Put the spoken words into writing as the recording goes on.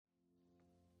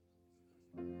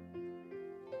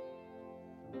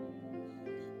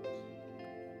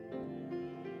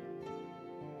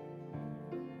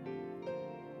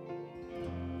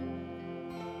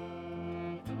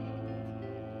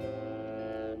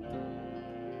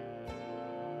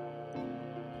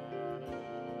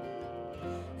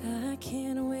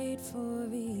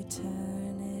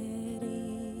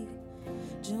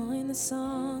the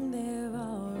song they're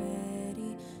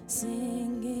already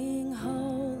singing.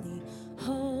 Holy,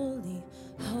 holy,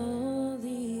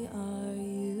 holy are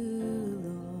you,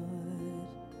 Lord.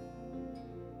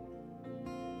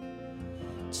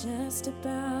 Just to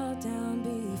bow down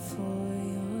before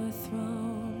your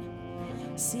throne,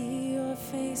 see your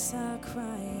face, I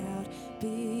cry out,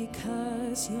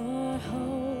 because you're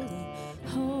holy,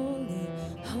 holy,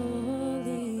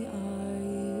 holy are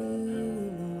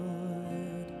you,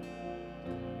 Lord.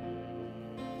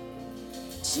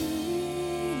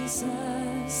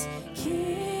 Jesus,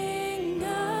 King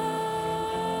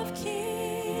of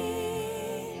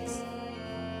kings.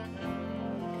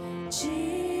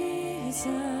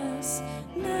 Jesus,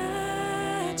 majesty.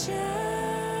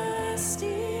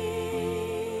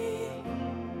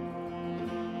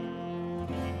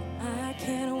 I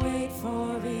can't wait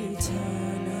for eternity.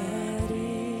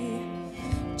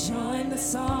 Join the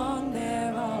song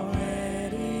they're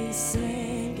already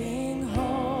singing.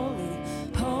 Holy,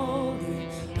 holy,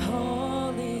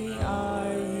 holy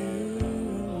are you,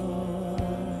 Lord.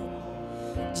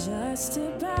 Just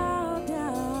to bow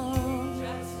down,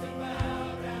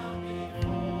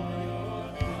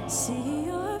 see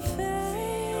your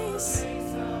face,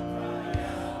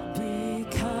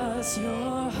 because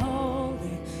you're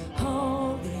holy,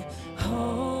 holy,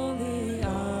 holy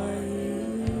are you,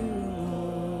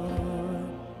 Lord.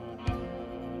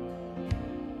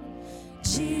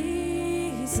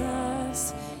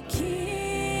 Jesus,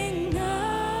 King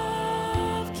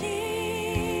of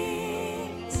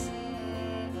kings.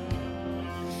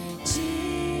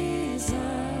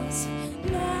 Jesus,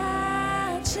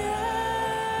 majesty.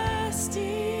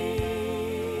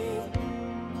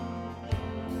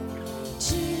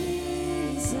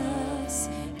 Jesus,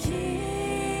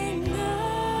 King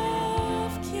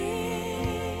of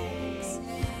kings.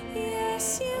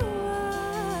 Yes, you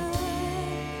are.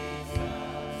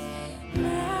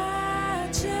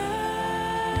 Majesty.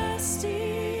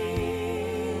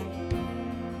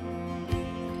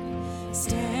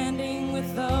 Standing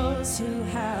with those who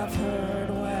have heard,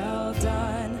 well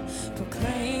done,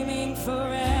 proclaiming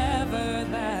forever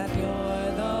that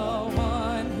you're the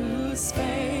one who's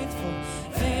faithful,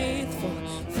 faithful,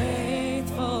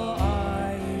 faithful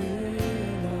are you,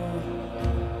 Lord.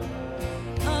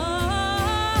 Oh,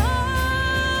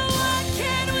 what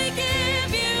can we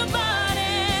give you but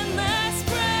endless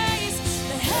praise?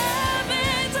 The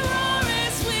heavens roar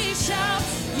as we shout,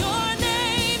 your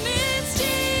name is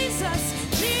Jesus,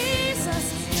 Jesus,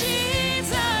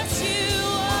 Jesus, you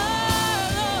are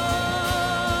Lord.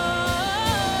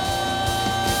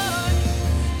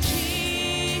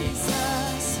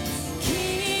 Jesus,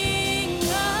 King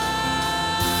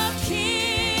of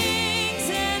kings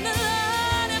and the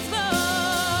Lord of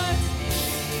lords.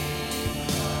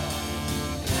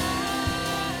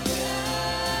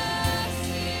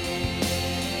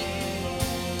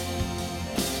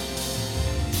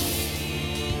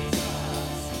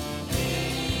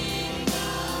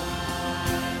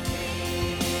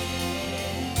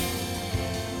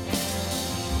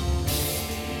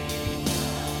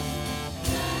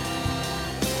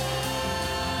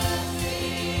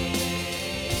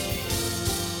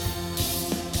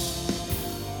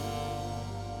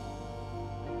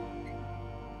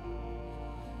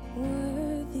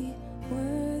 Worthy,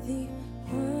 worthy,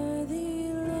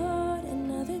 worthy, Lord,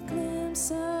 another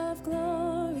glimpse of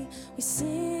glory. We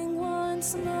sing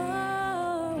once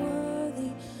more.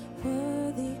 Worthy,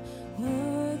 worthy,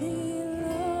 worthy,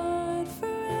 Lord,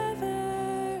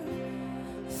 forever,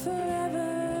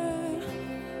 forever.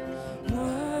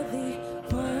 Worthy,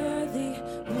 worthy,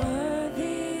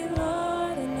 worthy,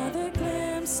 Lord, another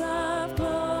glimpse of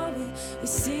glory. We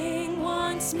sing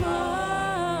once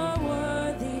more.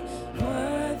 Worthy,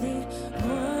 worthy,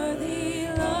 worthy,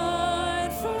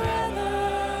 Lord, forever,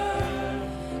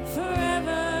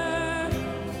 forever.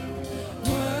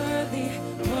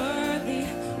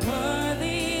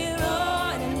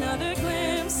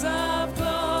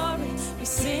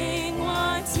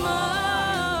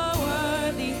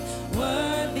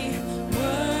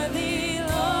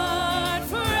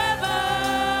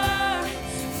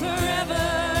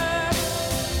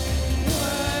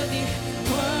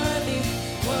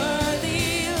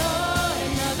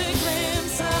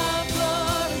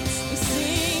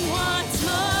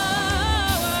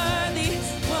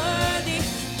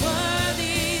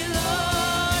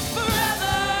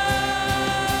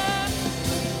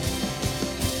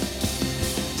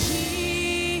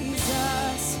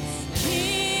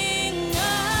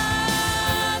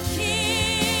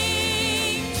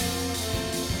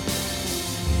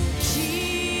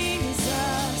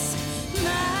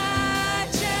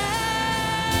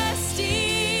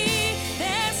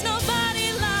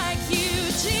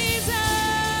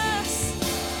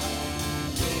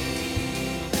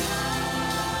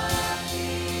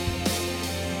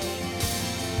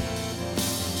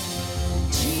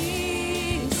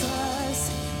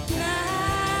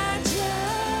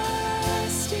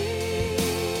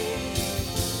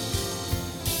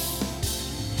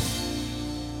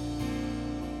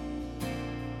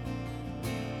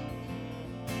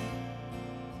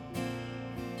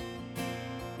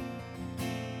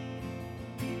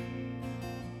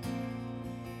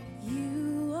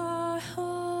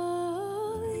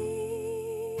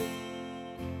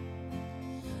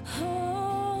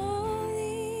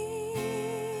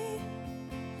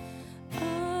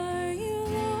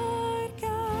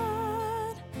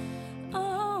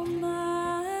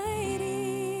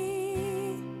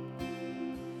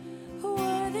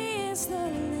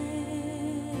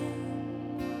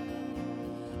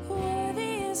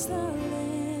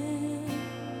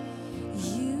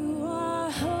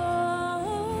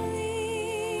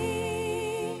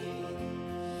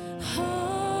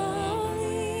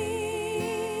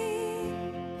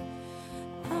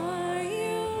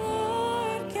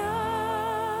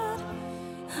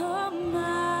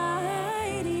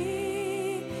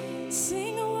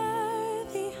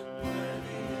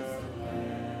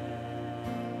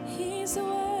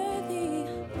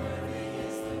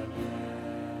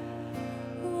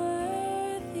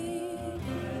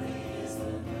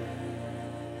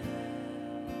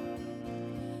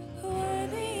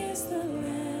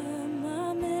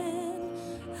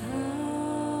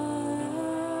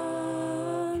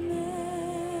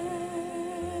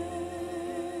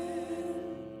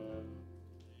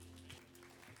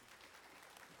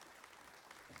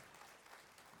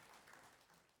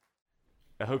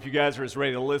 I hope you guys are as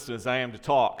ready to listen as I am to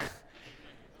talk.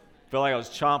 I feel like I was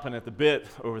chomping at the bit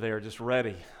over there, just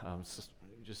ready.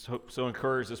 Just hope so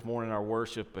encouraged this morning in our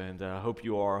worship, and I hope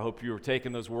you are. I hope you are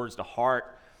taking those words to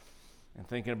heart and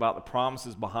thinking about the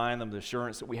promises behind them, the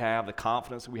assurance that we have, the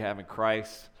confidence that we have in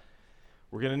Christ.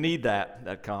 We're going to need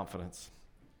that confidence.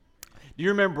 Do you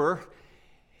remember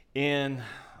in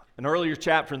an earlier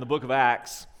chapter in the book of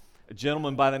Acts, a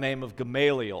gentleman by the name of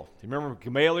Gamaliel? Do you remember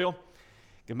Gamaliel?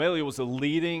 Gamaliel was a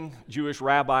leading Jewish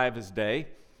rabbi of his day.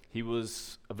 He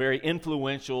was a very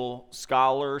influential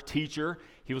scholar, teacher.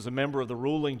 He was a member of the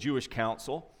ruling Jewish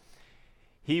council.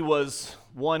 He was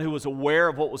one who was aware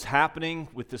of what was happening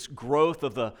with this growth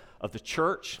of the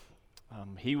church.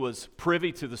 He was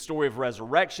privy to the story of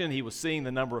resurrection. He was seeing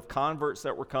the number of converts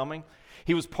that were coming.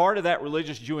 He was part of that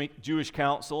religious Jewish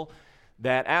council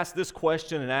that asked this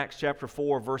question in Acts chapter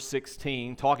 4, verse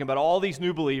 16, talking about all these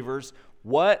new believers.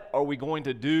 What are we going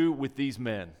to do with these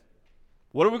men?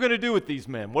 What are we going to do with these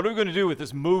men? What are we going to do with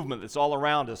this movement that's all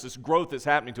around us, this growth that's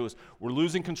happening to us? We're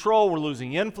losing control. We're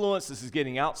losing influence. This is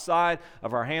getting outside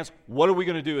of our hands. What are we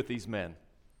going to do with these men?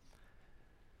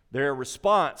 Their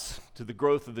response to the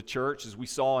growth of the church, as we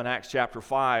saw in Acts chapter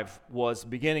 5, was the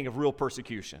beginning of real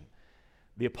persecution.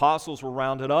 The apostles were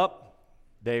rounded up.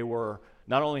 They were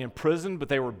not only imprisoned, but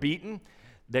they were beaten.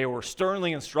 They were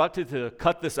sternly instructed to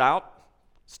cut this out.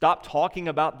 Stop talking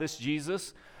about this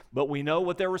Jesus, but we know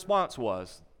what their response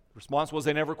was. The response was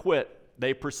they never quit.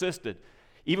 They persisted.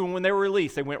 Even when they were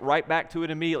released, they went right back to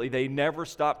it immediately. They never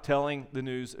stopped telling the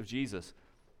news of Jesus.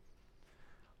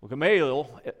 Well,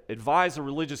 Gamaliel advised the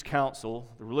religious council,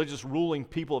 the religious ruling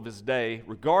people of his day,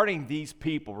 regarding these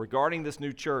people, regarding this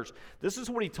new church. This is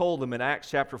what he told them in Acts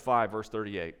chapter 5, verse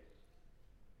 38.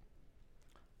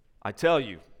 I tell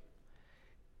you,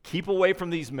 keep away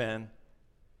from these men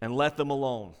and let them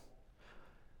alone.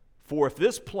 For if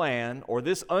this plan or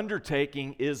this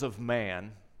undertaking is of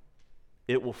man,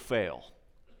 it will fail.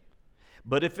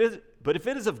 But if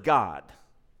it is of God,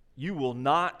 you will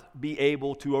not be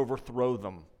able to overthrow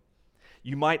them.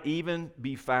 You might even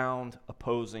be found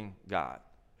opposing God.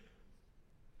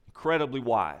 Incredibly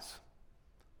wise.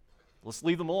 Let's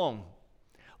leave them alone.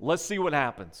 Let's see what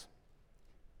happens.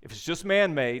 If it's just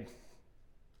man-made,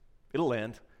 it'll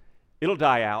end. It'll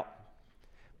die out.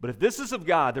 But if this is of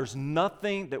God, there's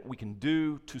nothing that we can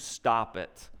do to stop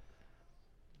it.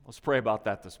 Let's pray about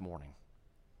that this morning.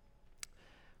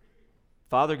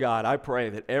 Father God, I pray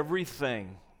that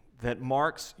everything that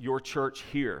marks your church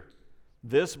here,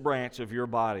 this branch of your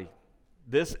body,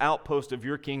 this outpost of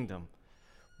your kingdom,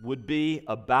 would be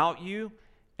about you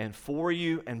and for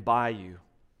you and by you.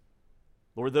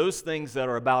 Lord, those things that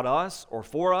are about us or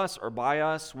for us or by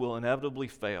us will inevitably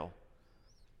fail.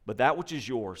 But that which is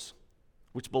yours,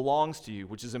 which belongs to you,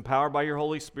 which is empowered by your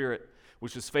Holy Spirit,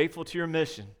 which is faithful to your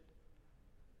mission,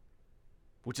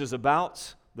 which is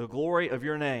about the glory of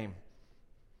your name,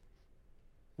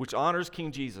 which honors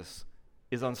King Jesus,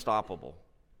 is unstoppable.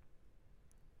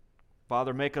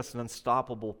 Father, make us an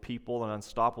unstoppable people, an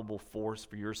unstoppable force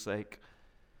for your sake.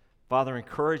 Father,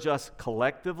 encourage us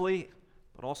collectively,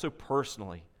 but also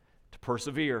personally, to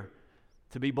persevere,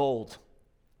 to be bold,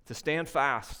 to stand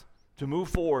fast, to move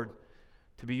forward,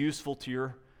 to be useful to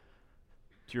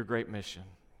your great mission.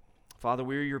 Father,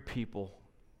 we are your people.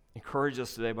 Encourage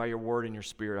us today by your word and your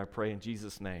spirit, I pray in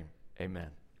Jesus' name. Amen.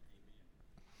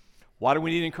 Why do we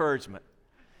need encouragement?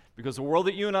 Because the world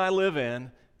that you and I live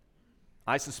in,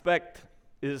 I suspect,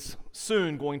 is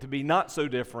soon going to be not so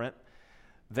different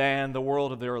than the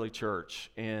world of the early church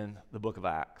in the book of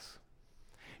Acts.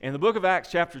 In the book of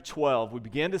Acts chapter 12, we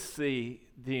begin to see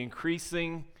the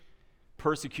increasing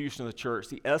persecution of the church,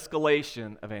 the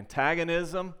escalation of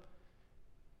antagonism,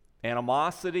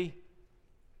 animosity,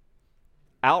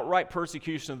 outright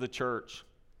persecution of the church.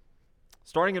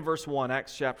 Starting in verse 1,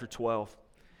 Acts chapter 12,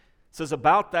 it says,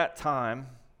 about that time,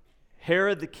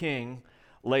 Herod the king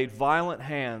laid violent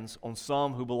hands on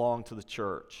some who belonged to the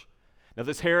church. Now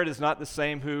this Herod is not the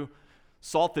same who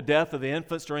sought the death of the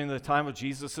infants during the time of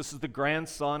Jesus. This is the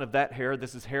grandson of that Herod.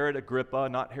 This is Herod Agrippa,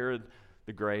 not Herod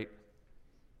the Great.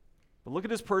 But look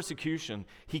at his persecution.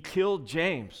 He killed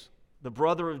James, the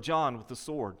brother of John, with the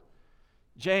sword.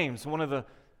 James, one of the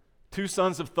two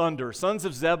sons of thunder, sons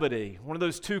of Zebedee, one of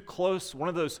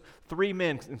those three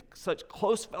men in such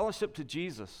close fellowship to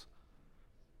Jesus.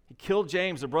 He killed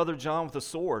James, the brother of John, with a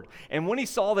sword. And when he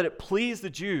saw that it pleased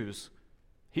the Jews,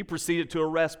 he proceeded to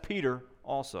arrest Peter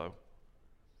also.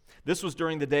 This was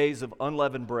during the days of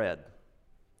unleavened bread.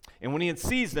 And when he had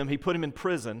seized him, he put him in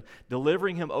prison,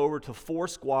 delivering him over to 4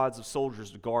 squads of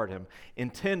soldiers to guard him,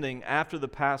 intending after the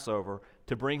Passover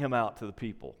to bring him out to the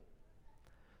people.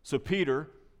 So Peter,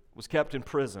 was kept in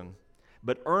prison,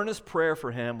 but earnest prayer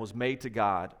for him was made to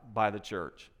God by the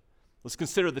church. Let's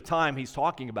consider the time he's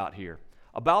talking about here.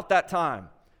 About that time.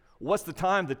 What's the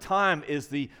time? The time is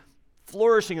the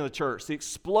flourishing of the church, the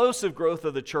explosive growth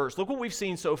of the church. Look what we've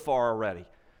seen so far already.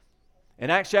 In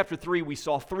Acts chapter 3, we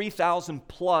saw 3,000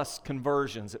 plus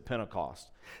conversions at Pentecost.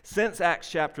 Since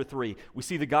Acts chapter 3, we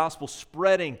see the gospel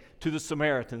spreading to the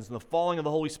Samaritans and the falling of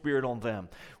the Holy Spirit on them.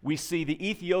 We see the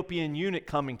Ethiopian eunuch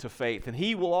coming to faith, and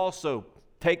he will also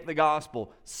take the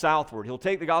gospel southward. He'll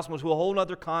take the gospel to a whole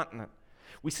other continent.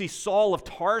 We see Saul of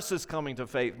Tarsus coming to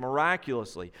faith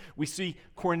miraculously. We see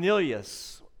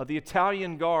Cornelius of the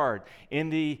Italian guard in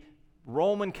the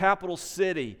Roman capital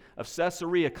city of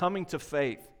Caesarea coming to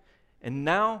faith. And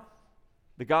now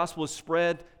the gospel is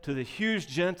spread to the huge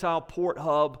Gentile port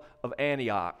hub of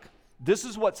Antioch. This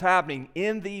is what's happening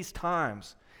in these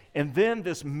times. And then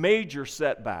this major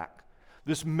setback,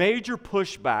 this major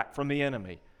pushback from the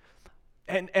enemy.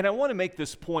 And I want to make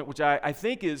this point, which I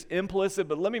think is implicit,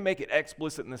 but let me make it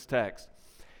explicit in this text.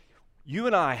 You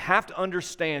and I have to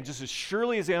understand, just as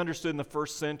surely as they understood in the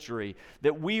first century,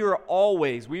 that we are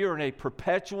in a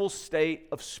perpetual state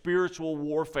of spiritual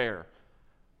warfare.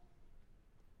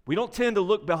 We don't tend to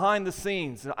look behind the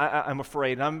scenes, I'm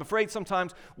afraid. And I'm afraid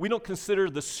sometimes we don't consider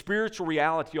the spiritual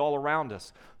reality all around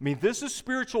us. I mean, this is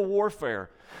spiritual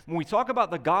warfare. When we talk about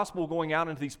the gospel going out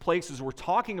into these places, we're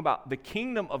talking about the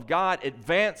kingdom of God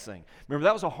advancing. Remember,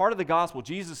 that was the heart of the gospel.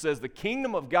 Jesus says the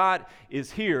kingdom of God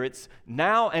is here. It's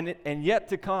now and yet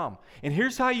to come. And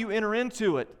here's how you enter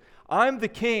into it. I'm the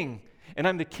king, and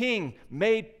I'm the king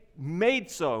made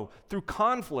so through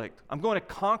conflict. I'm going to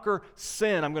conquer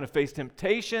sin. I'm going to face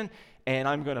temptation, and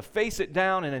I'm going to face it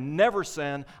down and never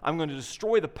sin. I'm going to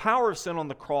destroy the power of sin on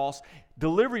the cross,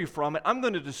 deliver you from it. I'm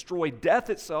going to destroy death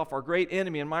itself, our great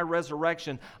enemy, in my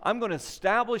resurrection. I'm going to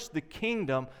establish the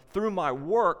kingdom through my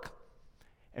work.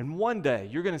 And one day,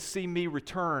 you're going to see me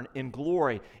return in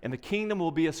glory, and the kingdom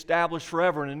will be established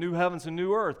forever in a new heavens and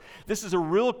new earth. This is a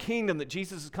real kingdom that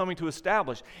Jesus is coming to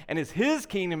establish. And as his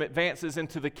kingdom advances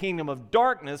into the kingdom of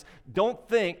darkness, don't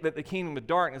think that the kingdom of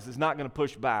darkness is not going to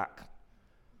push back.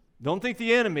 Don't think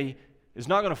the enemy is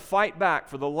not going to fight back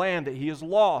for the land that he has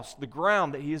lost, the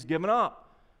ground that he has given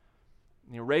up.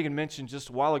 You know, Reagan mentioned just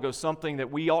a while ago something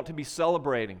that we ought to be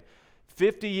celebrating.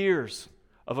 50 years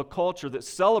of a culture that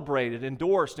celebrated,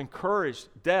 endorsed, encouraged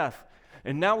death.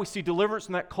 And now we see deliverance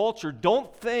in that culture.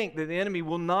 Don't think that the enemy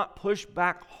will not push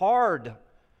back hard.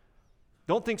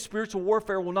 Don't think spiritual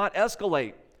warfare will not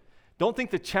escalate. Don't think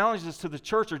the challenges to the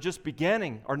church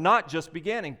are not just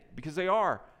beginning, because they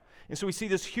are. And so we see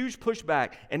this huge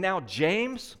pushback. And now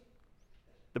James,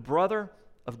 the brother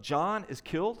of John, is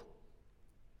killed.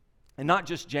 And not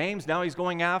just James, now he's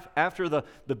going after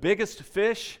the biggest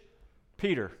fish,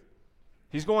 Peter.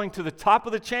 He's going to the top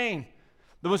of the chain,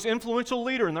 the most influential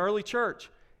leader in the early church.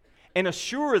 And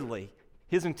assuredly,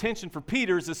 his intention for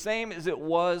Peter is the same as it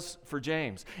was for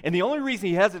James. And the only reason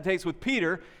he hesitates with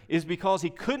Peter is because he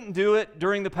couldn't do it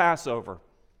during the Passover.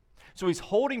 So he's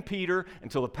holding Peter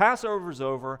until the Passover is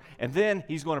over, and then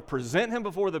he's going to present him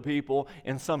before the people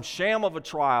in some sham of a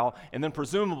trial, and then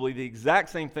presumably the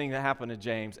exact same thing that happened to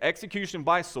James. Execution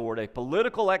by sword, a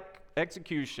political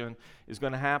execution, is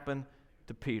going to happen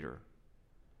to Peter.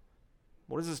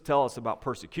 What does this tell us about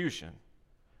persecution?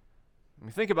 I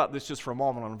mean, think about this just for a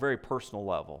moment on a very personal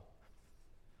level.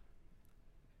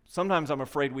 Sometimes I'm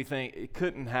afraid we think it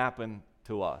couldn't happen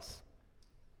to us.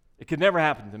 It could never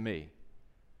happen to me.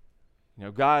 You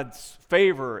know, God's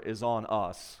favor is on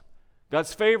us.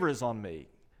 God's favor is on me.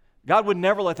 God would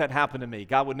never let that happen to me.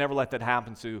 God would never let that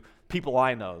happen to people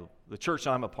I know, the church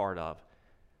I'm a part of.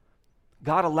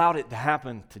 God allowed it to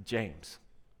happen to James.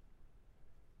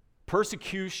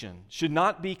 Persecution should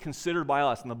not be considered by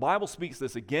us, and the Bible speaks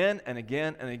this again and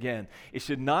again and again. It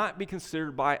should not be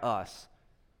considered by us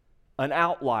an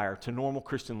outlier to normal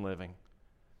Christian living.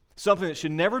 Something that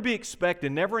should never be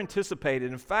expected, never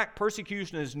anticipated. In fact,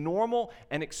 persecution is normal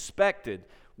and expected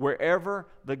wherever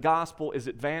the gospel is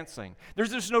advancing.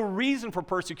 There's no reason for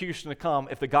persecution to come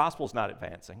if the gospel is not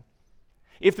advancing.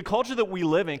 If the culture that we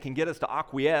live in can get us to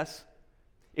acquiesce,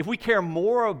 if we care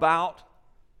more about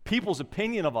people's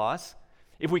opinion of us,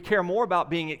 if we care more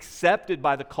about being accepted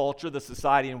by the culture, the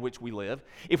society in which we live,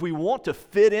 if we want to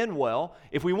fit in well,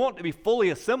 if we want to be fully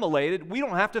assimilated, we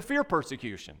don't have to fear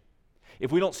persecution.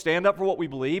 If we don't stand up for what we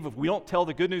believe, if we don't tell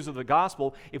the good news of the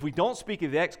gospel, if we don't speak of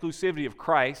the exclusivity of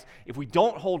Christ, if we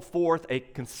don't hold forth a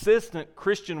consistent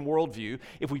Christian worldview,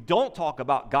 if we don't talk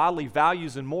about godly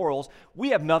values and morals, we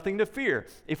have nothing to fear.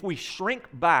 If we shrink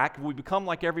back, if we become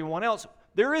like everyone else,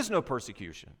 there is no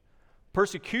persecution.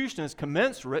 Persecution is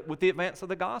commensurate with the advance of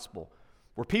the gospel.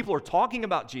 where people are talking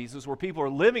about Jesus, where people are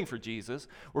living for Jesus,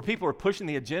 where people are pushing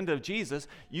the agenda of Jesus,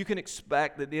 you can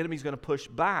expect that the enemy's going to push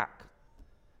back.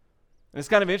 And it's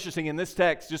kind of interesting in this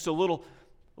text, just a little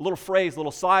phrase, a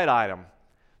little side item.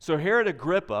 So Herod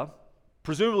Agrippa,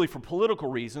 presumably for political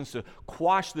reasons, to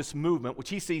quash this movement, which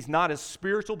he sees not as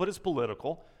spiritual but as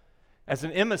political, as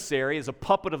an emissary, as a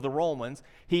puppet of the Romans,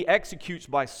 he executes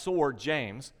by sword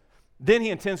James. Then he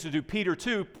intends to do Peter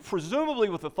too, presumably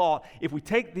with the thought, if we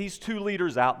take these two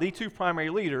leaders out, these two primary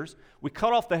leaders, we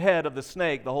cut off the head of the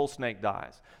snake, the whole snake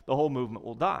dies. The whole movement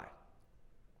will die.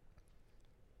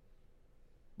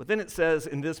 But then it says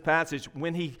in this passage,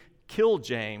 when he killed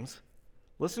James,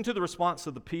 listen to the response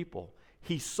of the people.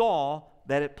 He saw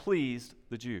that it pleased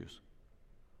the Jews.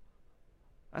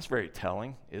 That's very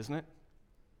telling, isn't it?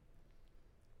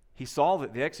 He saw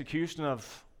that the execution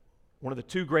of one of the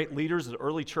two great leaders of the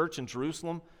early church in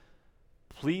Jerusalem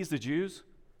pleased the Jews.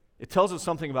 It tells us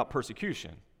something about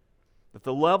persecution. That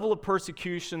the level of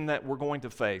persecution that we're going to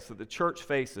face, that the church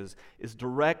faces, is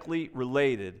directly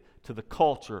related to the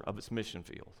culture of its mission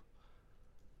field.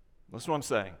 That's what I'm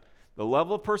saying. The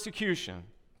level of persecution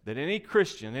that any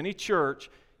Christian, any church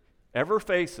ever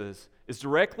faces is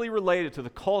directly related to the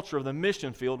culture of the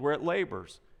mission field where it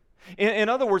labors. In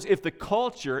other words, if the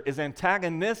culture is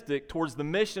antagonistic towards the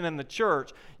mission and the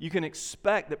church, you can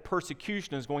expect that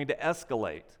persecution is going to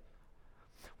escalate.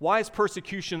 Why is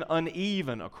persecution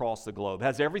uneven across the globe? It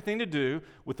has everything to do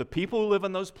with the people who live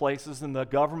in those places and the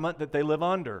government that they live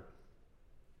under.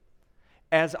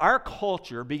 As our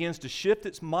culture begins to shift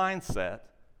its mindset,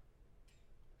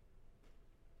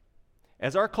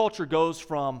 as our culture goes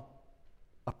from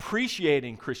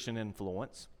appreciating Christian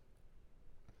influence,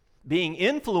 being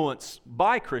influenced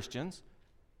by Christians,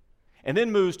 and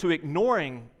then moves to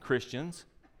ignoring Christians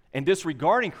and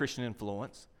disregarding Christian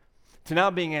influence, to now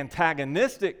being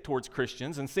antagonistic towards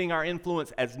Christians and seeing our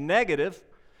influence as negative,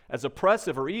 as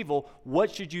oppressive or evil,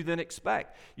 what should you then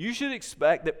expect? You should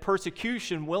expect that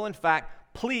persecution will in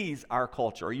fact please our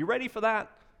culture. Are you ready for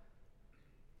that?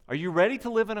 Are you ready to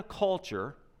live in a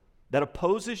culture that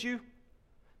opposes you?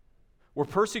 Where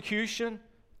persecution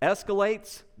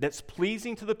escalates, that's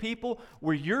pleasing to the people,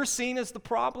 where you're seen as the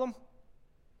problem,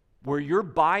 where your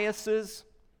biases,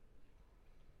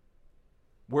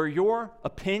 where your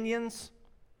opinions,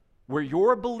 where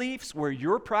your beliefs, where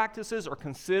your practices are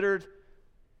considered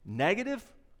negative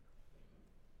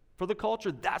for the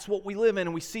culture. That's what we live in,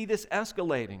 and we see this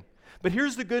escalating. But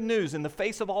here's the good news in the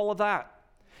face of all of that.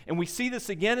 And we see this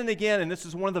again and again, and this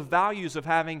is one of the values of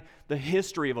having the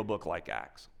history of a book like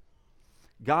Acts.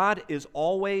 God is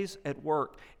always at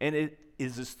work, and it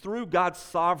is through God's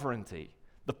sovereignty,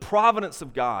 the providence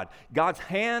of God, God's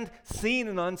hand, seen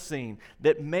and unseen,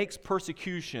 that makes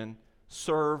persecution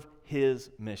serve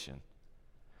His mission.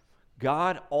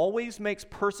 God always makes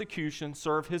persecution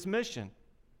serve His mission.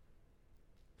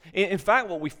 In fact,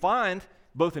 what we find,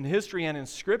 both in history and in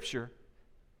Scripture,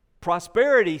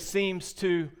 prosperity seems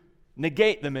to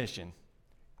negate the mission.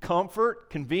 Comfort,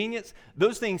 convenience,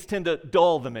 those things tend to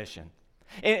dull the mission.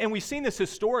 And we've seen this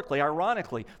historically,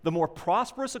 ironically. The more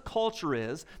prosperous a culture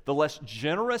is, the less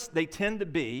generous they tend to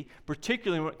be,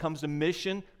 particularly when it comes to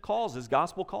mission causes,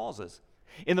 gospel causes.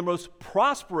 In the most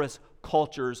prosperous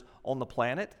cultures on the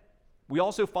planet, we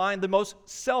also find the most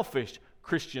selfish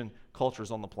Christian cultures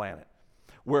on the planet.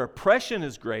 Where oppression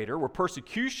is greater, where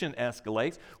persecution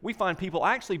escalates, we find people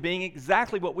actually being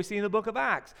exactly what we see in the book of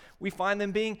Acts. We find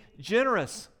them being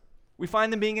generous. We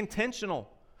find them being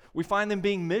intentional. We find them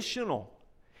being missional.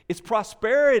 It's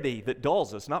prosperity that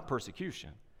dulls us, not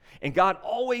persecution. And God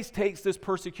always takes this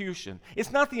persecution.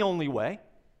 It's not the only way.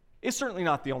 It's certainly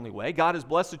not the only way. God has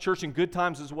blessed the church in good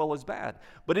times as well as bad.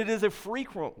 But it is a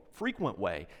frequent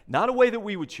way. Not a way that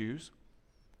we would choose,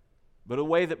 but a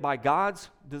way that by God's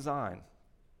design,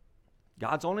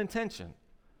 God's own intention,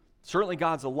 certainly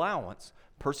God's allowance,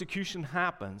 persecution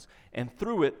happens, and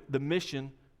through it, the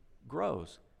mission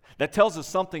grows. That tells us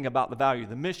something about the value of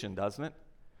the mission, doesn't it?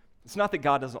 It's not that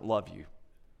God doesn't love you,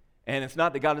 and it's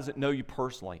not that God doesn't know you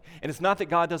personally, and it's not that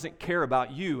God doesn't care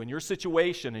about you and your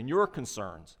situation and your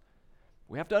concerns.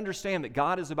 We have to understand that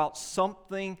God is about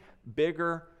something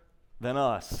bigger than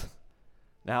us.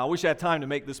 Now, I wish I had time to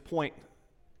make this point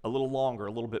a little longer,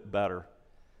 a little bit better.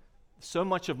 So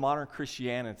much of modern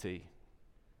Christianity,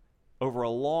 over a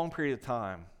long period of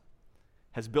time,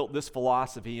 has built this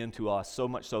philosophy into us, so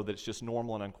much so that it's just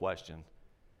normal and unquestioned,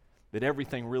 that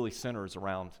everything really centers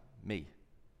around me.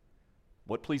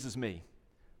 What pleases me?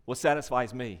 What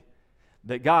satisfies me?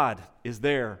 That God is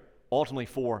there ultimately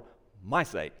for my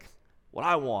sake, what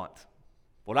I want,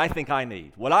 what I think I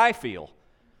need, what I feel.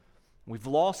 We've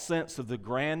lost sense of the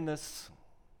grandness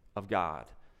of God.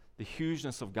 The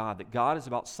hugeness of God, that God is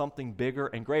about something bigger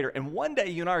and greater. And one day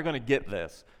you and I are going to get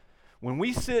this. When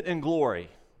we sit in glory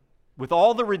with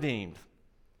all the redeemed,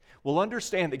 we'll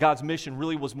understand that God's mission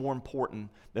really was more important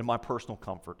than my personal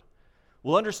comfort.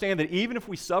 We'll understand that even if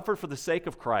we suffered for the sake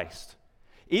of Christ,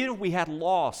 even if we had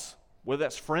loss, whether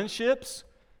that's friendships,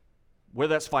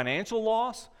 whether that's financial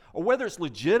loss, or whether it's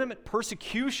legitimate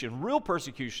persecution, real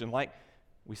persecution like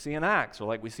we see in Acts or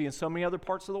like we see in so many other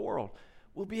parts of the world,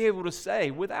 we'll be able to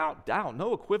say without doubt,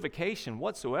 no equivocation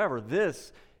whatsoever,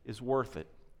 this is worth it.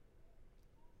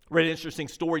 Read an interesting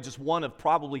story, just one of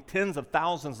probably tens of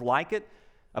thousands like it.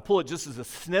 I pull it just as a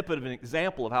snippet of an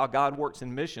example of how God works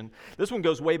in mission. This one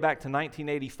goes way back to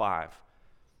 1985.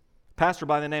 A pastor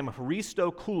by the name of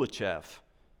Hristo Kulichev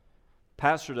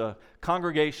pastored a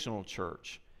congregational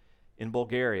church in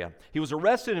Bulgaria. He was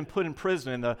arrested and put in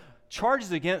prison, and the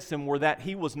charges against him were that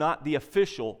he was not the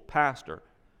official pastor.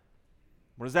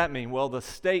 What does that mean? Well, the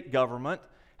state government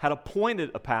had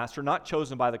appointed a pastor, not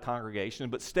chosen by the congregation,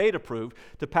 but state approved,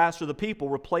 to pastor the people,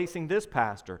 replacing this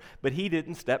pastor. But he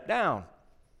didn't step down.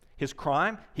 His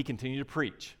crime, he continued to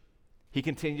preach. He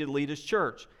continued to lead his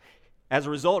church. As a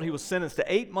result, he was sentenced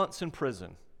to 8 months in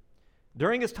prison.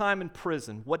 During his time in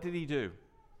prison, what did he do?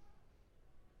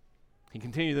 He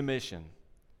continued the mission.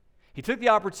 He took the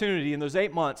opportunity in those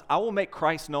 8 months, I will make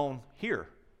Christ known here.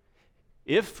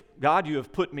 If, God, you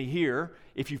have put me here,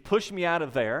 if you've pushed me out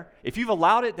of there, if you've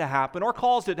allowed it to happen or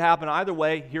caused it to happen, either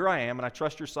way, here I am, and I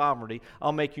trust your sovereignty,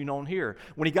 I'll make you known here.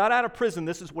 When he got out of prison,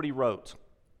 this is what he wrote.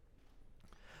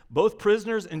 Both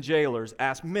prisoners and jailers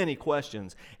asked many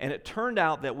questions, and it turned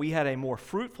out that we had a more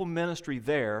fruitful ministry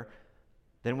there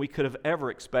than we could have ever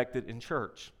expected in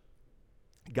church.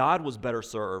 God was better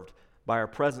served by our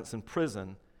presence in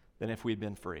prison than if we'd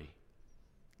been free.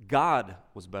 God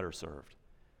was better served.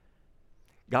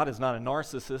 God is not a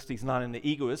narcissist. He's not an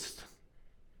egoist.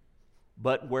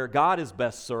 But where God is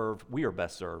best served, we are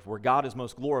best served. Where God is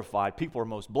most glorified, people are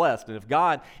most blessed. And if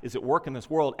God is at work in this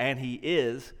world, and He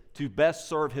is, to best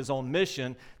serve His own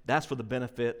mission, that's for the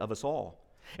benefit of us all.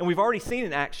 And we've already seen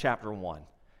in Acts chapter 1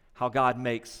 how God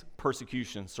makes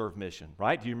persecution serve mission,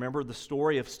 right? Do you remember the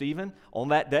story of Stephen on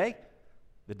that day?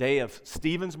 The day of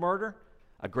Stephen's murder?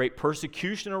 A great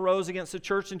persecution arose against the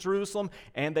church in Jerusalem,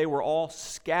 and they were all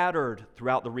scattered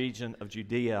throughout the region of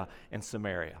Judea and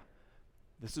Samaria.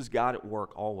 This is God at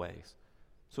work always.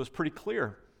 So it's pretty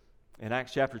clear in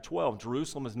Acts chapter 12,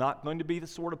 Jerusalem is not going to be the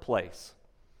sort of place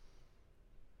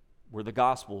where the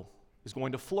gospel is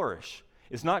going to flourish.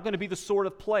 It's not going to be the sort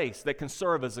of place that can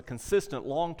serve as a consistent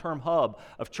long-term hub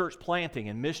of church planting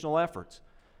and missional efforts.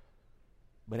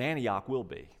 But Antioch will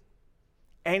be.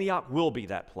 Antioch will be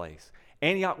that place.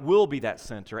 Antioch will be that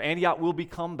center. Antioch will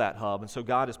become that hub. And so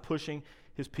God is pushing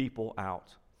His people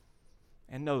out.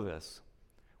 And know this,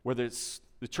 whether it's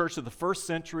the church of the first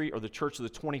century or the church of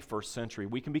the 21st century,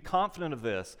 we can be confident of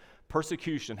this: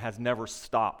 persecution has never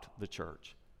stopped the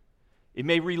church. It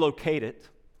may relocate it.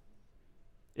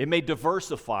 It may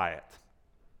diversify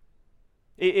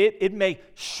it. It may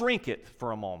shrink it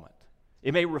for a moment.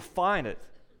 It may refine it.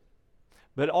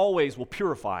 But it always will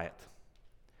purify it.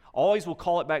 Always will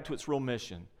call it back to its real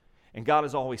mission. And God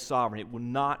is always sovereign. It will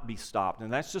not be stopped.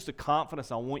 And that's just a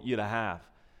confidence I want you to have.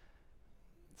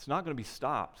 It's not going to be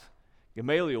stopped.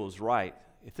 Gamaliel is right.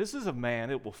 If this is of man,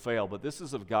 it will fail. But this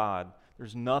is of God.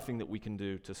 There's nothing that we can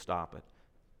do to stop it.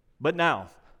 But now,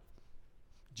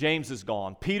 James is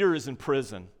gone. Peter is in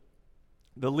prison.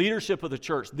 The leadership of the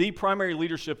church, the primary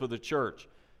leadership of the church,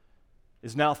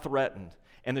 is now threatened.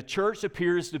 And the church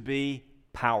appears to be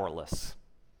powerless.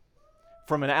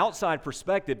 From an outside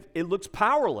perspective, it looks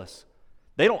powerless.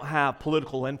 They don't have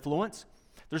political influence.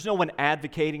 There's no one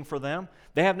advocating for them.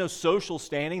 They have no social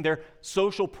standing. They're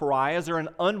social pariahs. They're an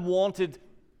unwanted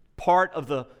part of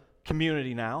the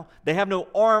community now. They have no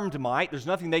armed might. There's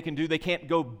nothing they can do. They can't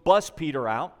go bust Peter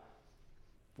out.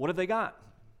 What have they got?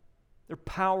 They're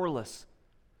powerless.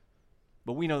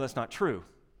 But we know that's not true.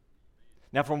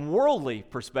 Now, from worldly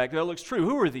perspective, it looks true.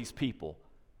 Who are these people?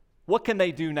 What can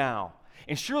they do now?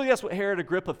 And surely that's what Herod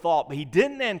Agrippa thought, but he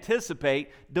didn't anticipate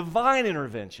divine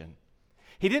intervention.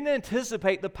 He didn't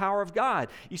anticipate the power of God.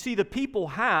 You see, the people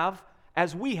have,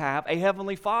 as we have, a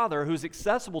heavenly Father who's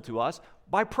accessible to us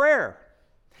by prayer.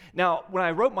 Now, when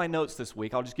I wrote my notes this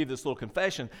week, I'll just give this little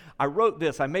confession. I wrote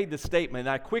this, I made this statement, and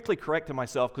I quickly corrected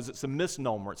myself because it's a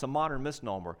misnomer. It's a modern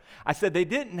misnomer. I said they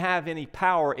didn't have any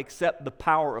power except the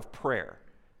power of prayer.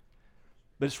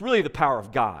 But it's really the power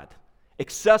of God,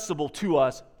 accessible to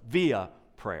us via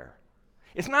prayer.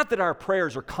 It's not that our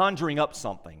prayers are conjuring up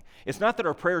something. It's not that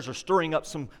our prayers are stirring up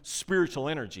some spiritual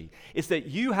energy. It's that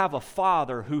you have a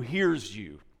Father who hears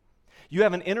you. You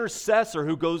have an intercessor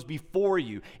who goes before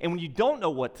you. And when you don't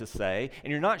know what to say and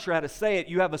you're not sure how to say it,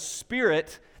 you have a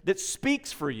spirit that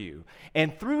speaks for you.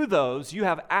 And through those, you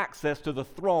have access to the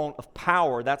throne of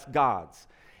power. That's God's.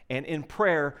 And in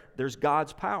prayer, there's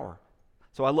God's power.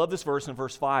 So I love this verse in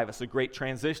verse 5. It's a great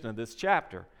transition of this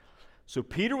chapter. So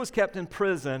Peter was kept in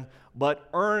prison, but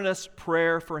earnest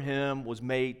prayer for him was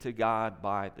made to God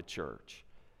by the church.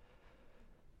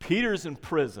 Peter's in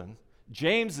prison,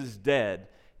 James is dead,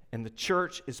 and the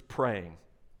church is praying.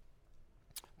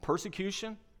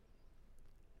 Persecution,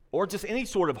 or just any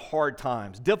sort of hard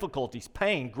times, difficulties,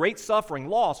 pain, great suffering,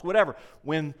 loss, whatever.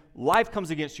 When life comes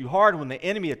against you hard, when the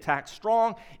enemy attacks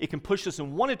strong, it can push us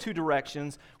in one of two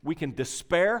directions. We can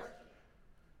despair,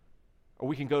 or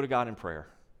we can go to God in prayer.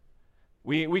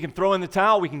 We can throw in the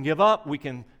towel, we can give up, we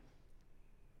can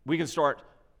start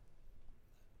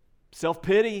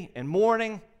self-pity and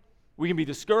mourning. We can be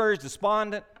discouraged,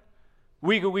 despondent.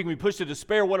 We can be pushed to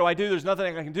despair. What do I do? There's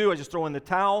nothing I can do. I just throw in the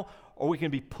towel. Or we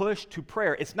can be pushed to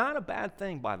prayer. It's not a bad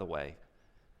thing, by the way.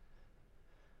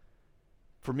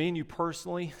 For me and you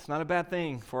personally, it's not a bad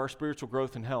thing for our spiritual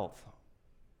growth and health,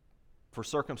 for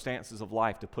circumstances of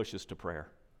life to push us to prayer.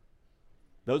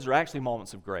 Those are actually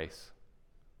moments of grace.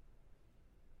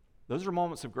 Those are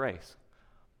moments of grace.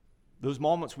 Those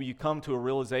moments where you come to a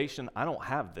realization, I don't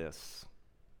have this.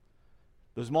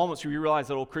 Those moments where you realize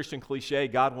that old Christian cliche,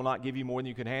 God will not give you more than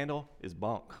you can handle, is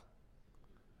bunk.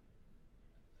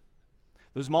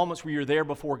 Those moments where you're there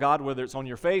before God, whether it's on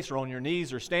your face or on your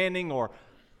knees or standing or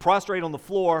prostrate on the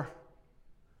floor,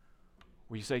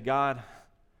 where you say, God,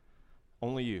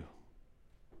 only you.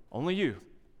 Only you.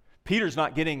 Peter's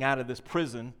not getting out of this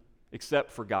prison except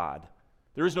for God.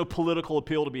 There is no political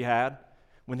appeal to be had.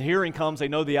 When the hearing comes, they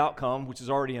know the outcome, which is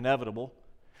already inevitable.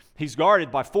 He's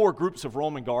guarded by 4 groups of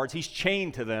Roman guards. He's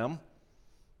chained to them.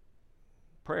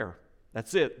 Prayer.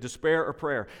 That's it. Despair or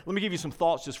prayer. Let me give you some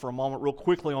thoughts just for a moment real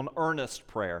quickly on earnest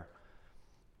prayer.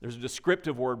 There's a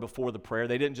descriptive word before the prayer.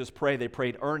 They didn't just pray, they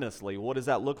prayed earnestly. What does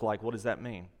that look like? What does that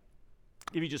mean?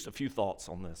 I'll give you just a few thoughts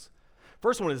on this.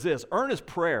 First one is this. Earnest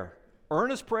prayer.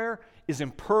 Earnest prayer is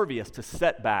impervious to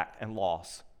setback and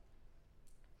loss.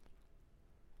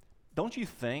 Don't you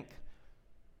think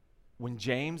when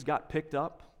James got picked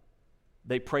up,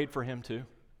 they prayed for him too?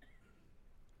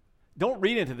 Don't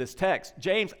read into this text,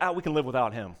 James, we can live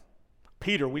without him.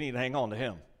 Peter, we need to hang on to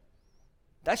him.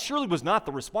 That surely was not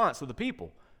the response of the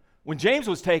people. When James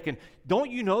was taken, don't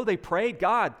you know they prayed,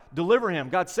 God, deliver him,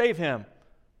 God, save him,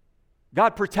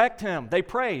 God, protect him. They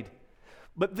prayed.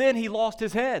 But then he lost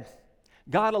his head.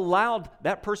 God allowed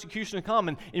that persecution to come.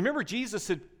 And remember, Jesus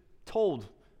had told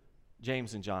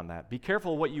James and John that. Be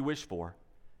careful of what you wish for.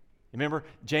 Remember,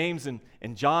 James and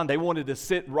John, they wanted to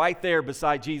sit right there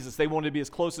beside Jesus. They wanted to be as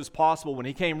close as possible. When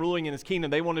he came ruling in his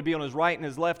kingdom, they wanted to be on his right and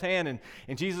his left hand.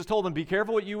 And Jesus told them, be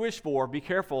careful what you wish for. Be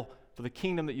careful for the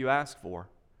kingdom that you ask for.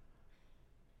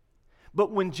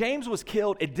 But when James was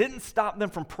killed, it didn't stop them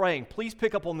from praying. Please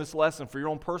pick up on this lesson for your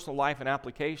own personal life and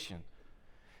application.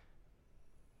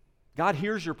 God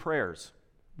hears your prayers.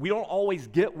 We don't always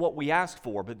get what we ask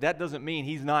for, but that doesn't mean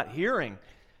he's not hearing.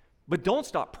 But don't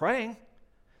stop praying.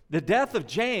 The death of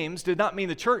James did not mean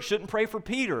the church shouldn't pray for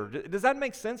Peter. Does that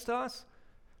make sense to us?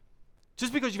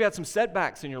 Just because you've had some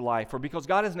setbacks in your life, or because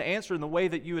God hasn't answered in the way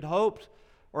that you had hoped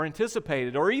or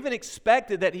anticipated, or even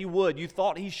expected that he would, you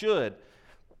thought he should,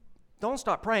 don't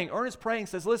stop praying. Earnest praying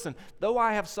says, listen, though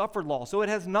I have suffered loss, though it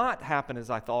has not happened as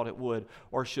I thought it would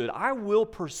or should, I will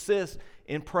persist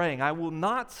in praying. I will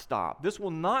not stop. This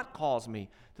will not cause me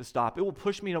to stop. It will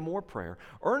push me to more prayer.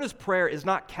 Earnest prayer is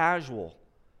not casual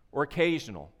or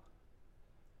occasional.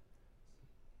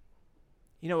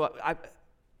 You know,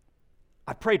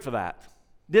 I prayed for that,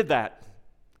 did that,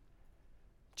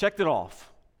 checked it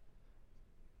off.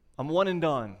 I'm one and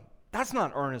done. That's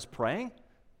not earnest praying.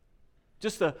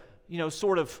 Just a,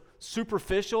 sort of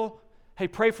superficial, hey,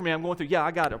 pray for me, I'm going through. Yeah,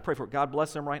 I got to pray for it. God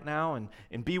bless them right now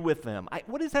and be with them.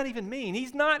 What does that even mean?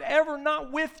 He's not ever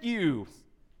not with you.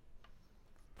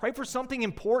 Pray for something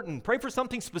important. Pray for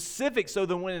something specific so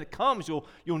that when it comes, you'll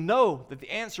know that the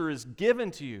answer is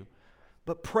given to you.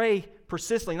 But pray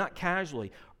persistently, not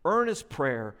casually. Earnest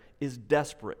prayer is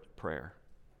desperate prayer.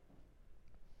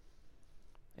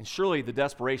 And surely the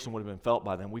desperation would have been felt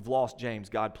by them. We've lost James.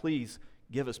 God, please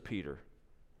give us Peter.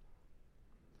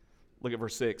 Look at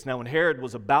verse 6. Now when Herod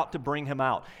was about to bring him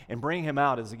out, and bring him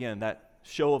out is, again, that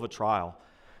show of a trial.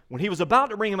 When he was about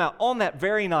to bring him out on that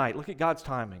very night, look at God's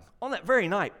timing. On that very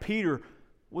night, Peter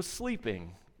was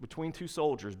sleeping between 2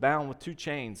 soldiers, bound with 2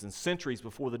 chains, and sentries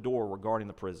before the door were guarding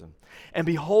the prison. And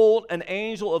behold, an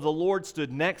angel of the Lord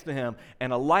stood next to him,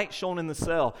 and a light shone in the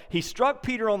cell. He struck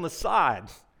Peter on the side.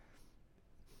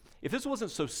 If this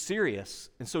wasn't so serious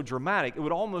and so dramatic, it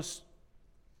would almost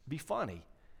be funny.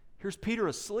 Here's Peter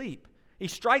asleep. He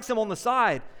strikes him on the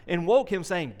side and woke him,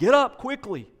 saying, "Get up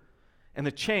quickly." And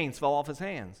the chains fell off his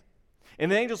hands.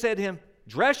 And the angel said to him,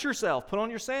 "Dress yourself, put on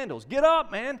your sandals. Get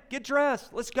up, man, get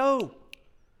dressed, let's go."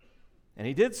 And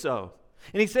he did so.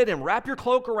 And he said to him, "Wrap your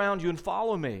cloak around you and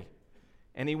follow me."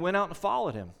 And he went out and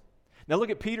followed him. Now look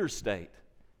at Peter's state.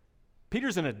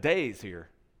 Peter's in a daze here.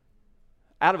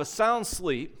 Out of a sound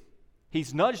sleep,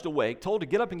 he's nudged awake, told to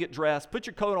get up and get dressed, put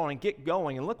your coat on and get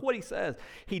going. And look what he says.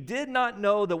 He did not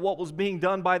know that what was being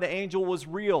done by the angel was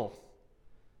real,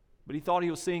 but he thought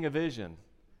he was seeing a vision.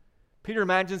 Peter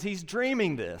imagines he's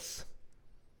dreaming this.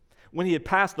 When he had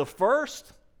passed the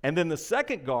first and then the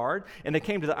second guard, and they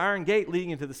came to the iron gate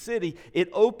leading into the city, it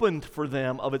opened for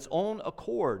them of its own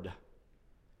accord.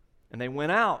 And they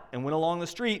went out and went along the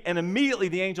street, and immediately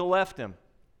the angel left him.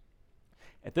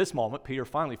 At this moment, Peter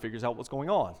finally figures out what's going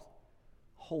on.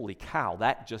 Holy cow,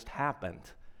 that just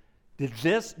happened. Did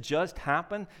this just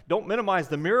happen? Don't minimize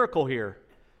the miracle here.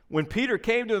 When Peter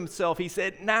came to himself, he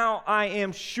said, "Now I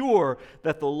am sure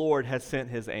that the Lord has sent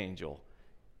his angel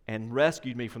and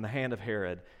rescued me from the hand of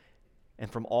Herod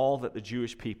and from all that the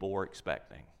Jewish people were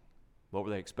expecting." What were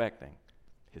they expecting?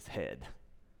 His head.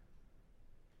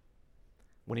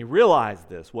 When he realized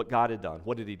this, what God had done,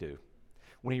 what did he do?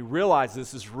 When he realized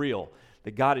this is real,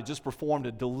 that God had just performed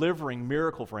a delivering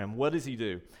miracle for him, what does he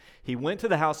do? He went to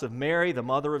the house of Mary, the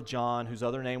mother of John, whose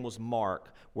other name was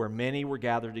Mark, where many were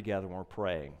gathered together and were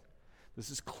praying. This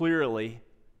is clearly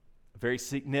a very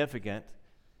significant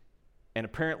and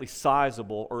apparently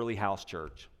sizable early house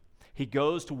church. He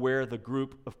goes to where the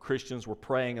group of Christians were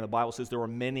praying, and the Bible says there were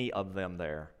many of them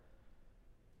there.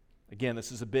 Again,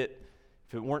 this is a bit,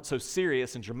 if it weren't so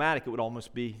serious and dramatic, it would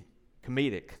almost be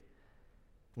comedic.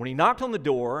 When he knocked on the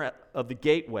door of the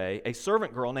gateway, a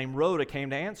servant girl named Rhoda came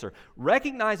to answer.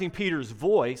 Recognizing Peter's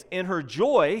voice, in her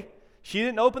joy, she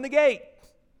didn't open the gate,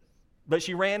 but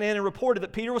she ran in and reported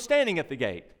that Peter was standing at the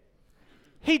gate.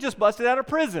 He just busted out of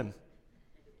prison.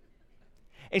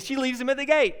 And she leaves him at the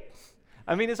gate.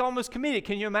 I mean, it's almost comedic.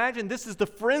 Can you imagine? This is the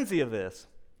frenzy of this.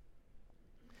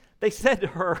 They said to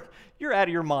her, "You're out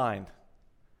of your mind.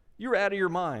 You're out of your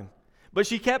mind." But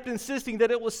she kept insisting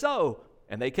that it was so.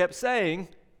 And they kept saying,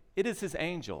 "It is his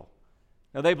angel."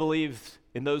 Now they believed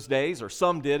in those days, or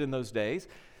some did in those days,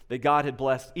 that God had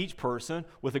blessed each person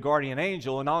with a guardian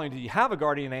angel. And not only do you have a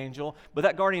guardian angel, but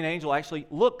that guardian angel actually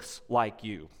looks like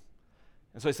you.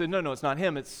 And so I said, no, it's not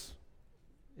him, it's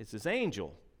his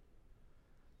angel.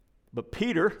 But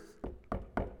Peter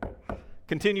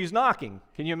continues knocking.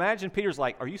 Can you imagine? Peter's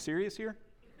like, "Are you serious here?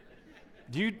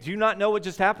 Do you not know what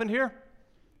just happened here?"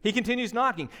 He continues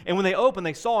knocking. And when they opened,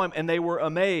 they saw him, and they were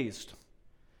amazed.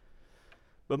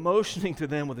 But motioning to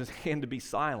them with his hand to be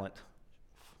silent,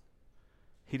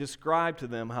 he described to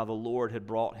them how the Lord had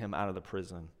brought him out of the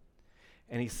prison.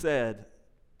 And he said,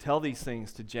 "Tell these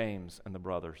things to James and the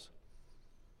brothers."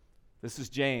 This is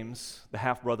James, the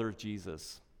half-brother of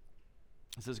Jesus.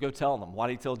 He says, "Go tell them." Why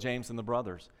did he tell James and the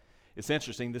brothers? It's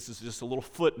interesting. This is just a little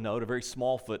footnote, a very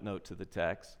small footnote to the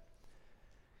text.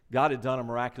 God had done a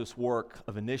miraculous work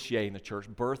of initiating the church,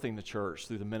 birthing the church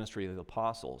through the ministry of the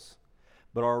apostles.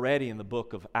 But already in the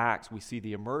book of Acts, we see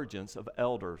the emergence of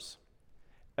elders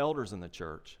in the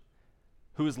church.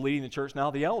 Who is leading the church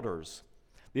now? The elders.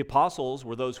 The apostles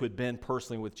were those who had been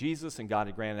personally with Jesus, and God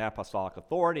had granted apostolic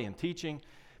authority and teaching.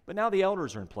 But now the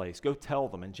elders are in place. Go tell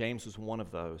them, and James was one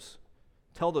of those.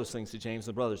 Tell those things to James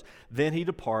and the brothers. Then he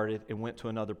departed and went to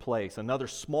another place. Another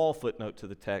small footnote to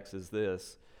the text is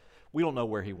this. We don't know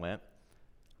where he went.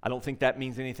 I don't think that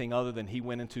means anything other than he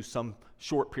went into some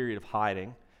short period of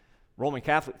hiding. Roman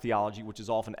Catholic theology, which is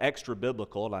often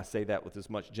extra-biblical, and I say that with as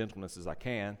much gentleness as I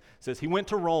can, says he went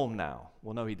to Rome now.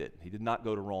 Well, no, he didn't. He did not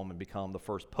go to Rome and become the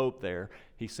first pope there.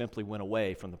 He simply went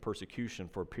away from the persecution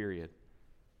for a period.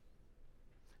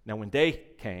 Now, when day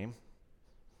came,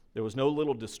 there was no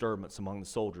little disturbance among the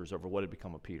soldiers over what had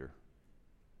become of Peter.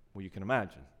 Well, you can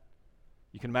imagine.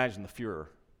 You can imagine the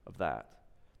furor of that.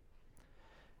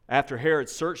 After Herod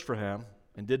searched for him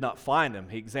and did not find him,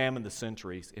 he examined the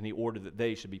sentries and he ordered that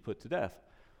they should be put to death.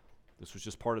 This was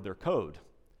just part of their code.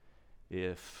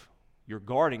 If you're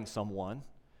guarding someone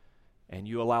and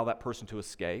you allow that person to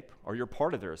escape, or you're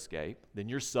part of their escape, then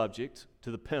you're subject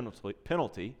to the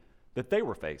penalty that they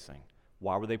were facing.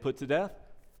 Why were they put to death?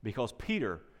 Because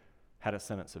Peter had a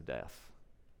sentence of death.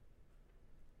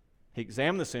 He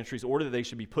examined the sentries, ordered that they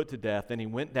should be put to death. Then he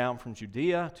went down from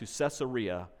Judea to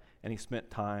Caesarea, and he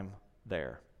spent time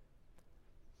there.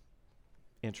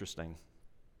 Interesting.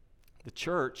 The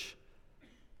church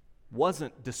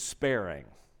wasn't despairing.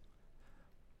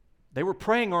 They were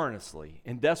praying earnestly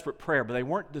in desperate prayer, but they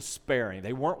weren't despairing.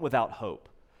 They weren't without hope.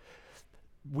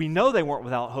 We know they weren't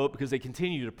without hope because they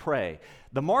continued to pray.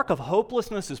 The mark of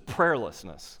hopelessness is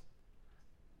prayerlessness.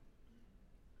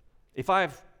 If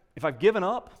I've given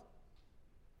up,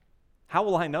 how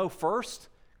will I know? First,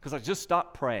 because I just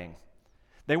stopped praying.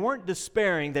 They weren't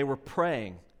despairing, they were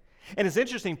praying. And it's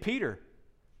interesting, Peter,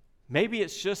 maybe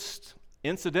it's just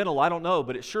incidental, I don't know,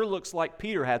 but it sure looks like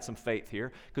Peter had some faith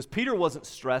here, because Peter wasn't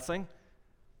stressing.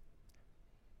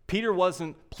 Peter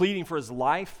wasn't pleading for his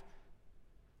life.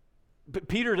 But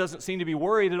Peter doesn't seem to be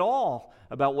worried at all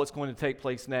about what's going to take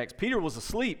place next. Peter was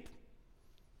asleep.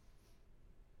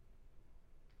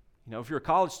 You know, if you're a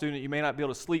college student, you may not be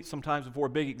able to sleep sometimes before a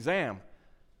big exam.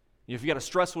 If you got a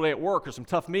stressful day at work or some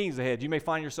tough meetings ahead, you may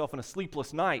find yourself in a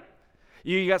sleepless night.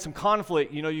 You got some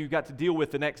conflict, you've got to deal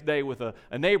with the next day with a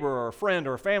neighbor or a friend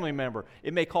or a family member.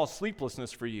 It may cause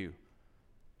sleeplessness for you.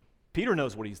 Peter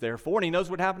knows what he's there for, and he knows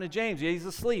what happened to James. Yeah, he's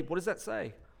asleep. What does that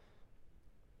say?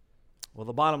 Well,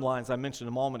 the bottom line, as I mentioned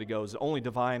a moment ago, is that only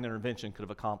divine intervention could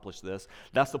have accomplished this.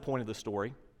 That's the point of the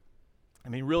story. I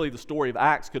mean, really, the story of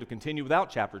Acts could have continued without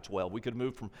chapter 12. We could have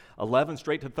moved from 11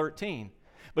 straight to 13.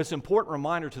 But it's an important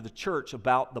reminder to the church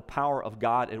about the power of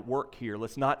God at work here.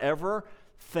 Let's not ever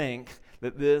think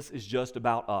that this is just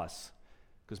about us.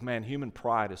 Because, man, human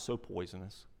pride is so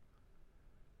poisonous.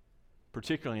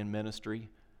 Particularly in ministry,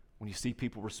 when you see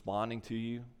people responding to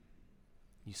you,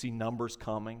 you see numbers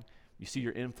coming, you see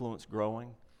your influence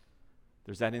growing.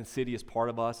 There's that insidious part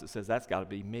of us that says, that's got to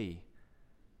be me.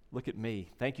 Look at me.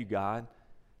 Thank you, God,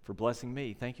 for blessing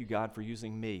me. Thank you, God, for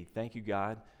using me. Thank you,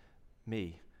 God,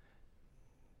 me.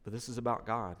 But this is about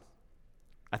God.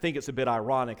 I think it's a bit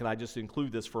ironic, and I just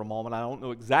include this for a moment. I don't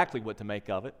know exactly what to make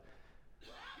of it.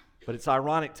 But it's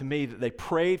ironic to me that they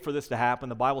prayed for this to happen.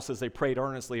 The Bible says they prayed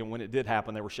earnestly, and when it did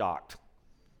happen, they were shocked.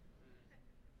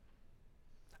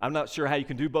 I'm not sure how you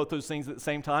can do both those things at the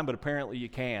same time, but apparently you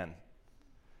can.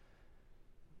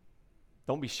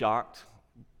 Don't be shocked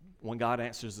when God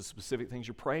answers the specific things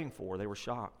you're praying for. They were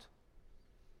shocked.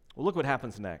 Well, look what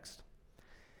happens next.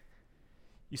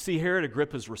 You see Herod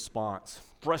Agrippa's response.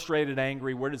 Frustrated,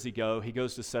 angry, where does he go? He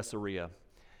goes to Caesarea.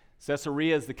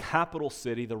 Caesarea is the capital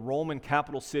city, the Roman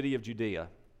capital city of Judea.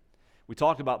 We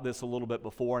talked about this a little bit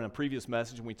before in a previous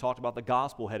message when we talked about the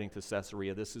gospel heading to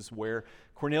Caesarea. This is where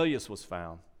Cornelius was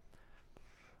found.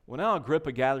 Well, now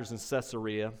Agrippa gathers in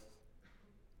Caesarea.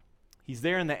 He's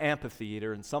there in the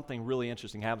amphitheater, and something really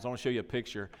interesting happens. I want to show you a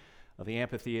picture of the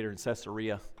amphitheater in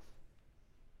Caesarea.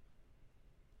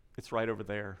 It's right over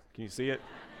there. Can you see it?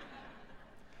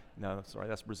 No, sorry,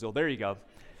 that's Brazil. There you go.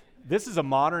 This is a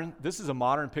modern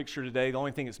picture today. The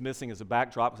only thing it's missing is a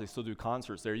backdrop because they still do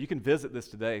concerts there. You can visit this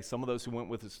today. Some of those who went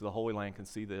with us to the Holy Land can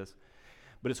see this.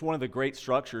 But it's one of the great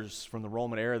structures from the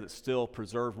Roman era that's still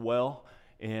preserved well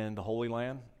in the Holy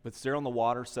Land. But it's there on the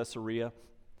water, Caesarea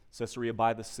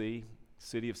by the sea,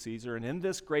 city of Caesar. And in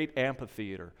this great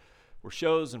amphitheater where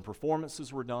shows and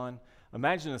performances were done,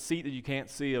 imagine a seat that you can't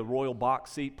see, a royal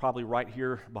box seat, probably right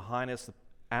here behind us,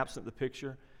 absent the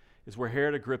picture, is where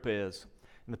Herod Agrippa is.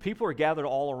 And the people are gathered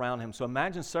all around him. So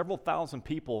imagine several thousand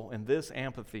people in this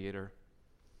amphitheater.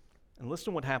 And listen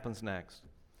to what happens next.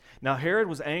 Now Herod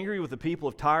was angry with the people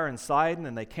of Tyre and Sidon,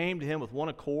 and they came to him with one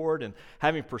accord, and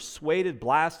having persuaded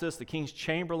Blastus, the king's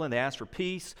chamberlain, they asked for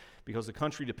peace because the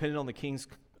country depended on the king's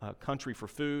country for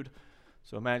food.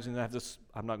 So imagine that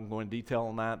I'm not going to go into detail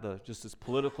on that, just this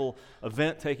political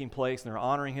event taking place, and they're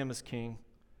honoring him as king.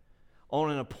 On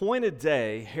an appointed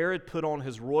day, Herod put on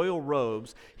his royal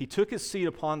robes, he took his seat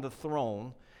upon the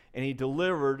throne, and he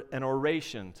delivered an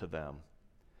oration to them.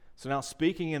 So now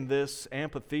speaking in this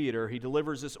amphitheater, he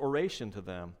delivers this oration to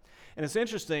them. And it's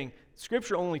interesting,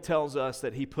 Scripture only tells us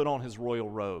that he put on his royal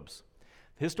robes.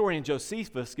 The historian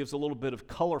Josephus gives a little bit of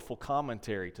colorful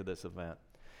commentary to this event.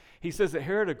 He says that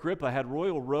Herod Agrippa had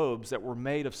royal robes that were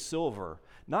made of silver,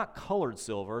 not colored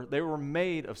silver. They were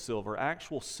made of silver,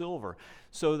 actual silver,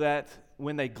 so that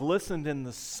when they glistened in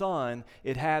the sun,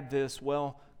 it had this,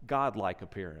 godlike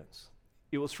appearance.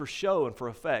 It was for show and for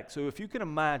effect. So if you can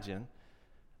imagine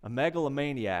a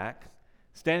megalomaniac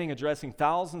standing addressing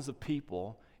thousands of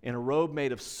people in a robe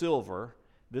made of silver,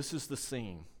 this is the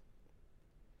scene.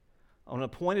 On an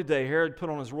appointed day, Herod put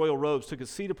on his royal robes, took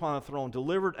his seat upon the throne,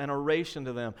 delivered an oration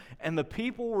to them, and the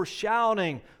people were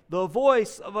shouting, "The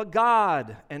voice of a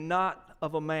God and not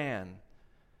of a man."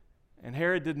 And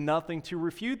Herod did nothing to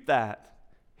refute that.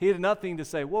 He had nothing to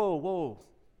say, whoa,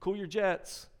 cool your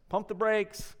jets, pump the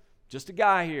brakes, just a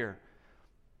guy here.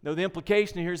 No, the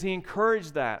implication here is he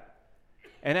encouraged that.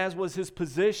 And as was his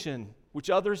position, which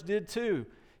others did too,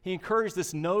 he encouraged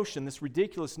this notion, this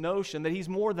ridiculous notion that he's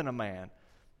more than a man.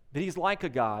 that he's like a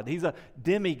god, he's a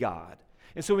demigod.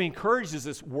 And so he encourages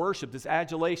this worship, this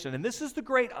adulation. And this is the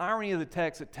great irony of the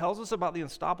text. It tells us about the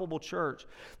unstoppable church.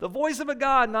 The voice of a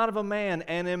God, not of a man.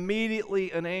 And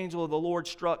immediately an angel of the Lord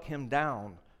struck him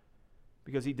down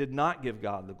because he did not give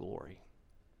God the glory.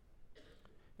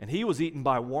 And he was eaten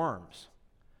by worms,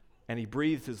 and he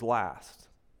breathed his last.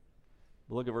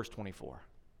 But look at verse 24.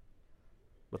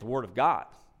 But the word of God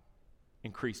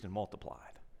increased and multiplied.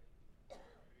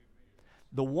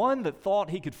 The one that thought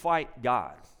he could fight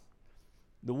God,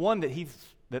 the one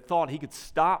that thought he could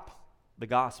stop the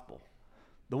gospel,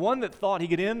 the one that thought he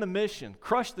could end the mission,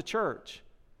 crush the church.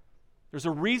 There's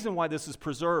a reason why this is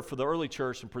preserved for the early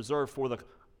church and preserved for the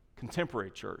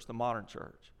contemporary church, the modern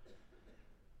church.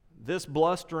 This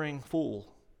blustering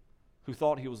fool who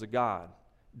thought he was a god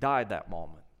died that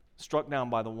moment, struck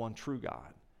down by the one true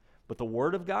God. But the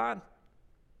word of God,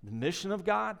 the mission of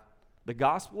God, the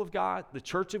gospel of God, the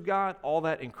church of God, all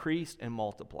that increased and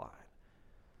multiplied.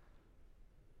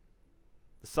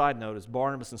 The side note is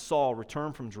Barnabas and Saul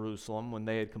returned from Jerusalem when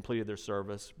they had completed their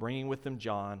service, bringing with them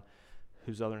John,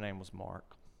 whose other name was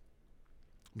Mark.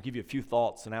 I'll give you a few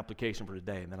thoughts and application for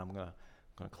today, and then I'm going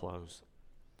to close.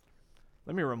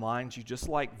 Let me remind you, just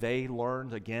like they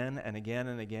learned again and again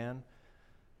and again,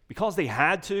 because they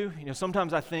had to,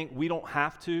 sometimes I think we don't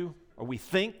have to, or we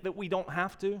think that we don't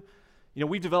have to.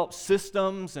 We've developed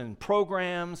systems and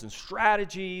programs and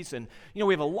strategies, and,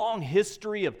 we have a long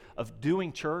history of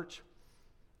doing church.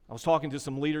 I was talking to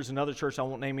some leaders in another church. I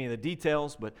won't name any of the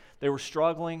details, but they were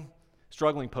struggling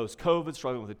post-COVID,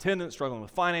 struggling with attendance, struggling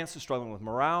with finances, struggling with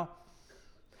morale.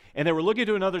 And they were looking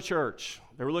to another church.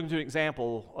 They were looking to an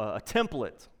example, a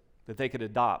template that they could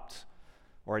adopt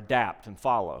or adapt and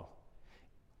follow.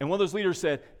 And one of those leaders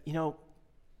said,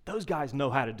 those guys know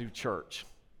how to do church.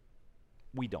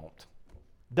 We don't.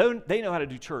 They know how to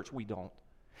do church. We don't.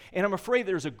 And I'm afraid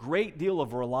there's a great deal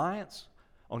of reliance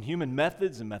on human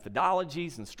methods and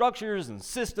methodologies and structures and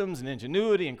systems and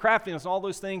ingenuity and craftiness and all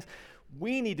those things.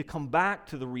 We need to come back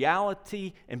to the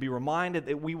reality and be reminded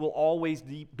that we will always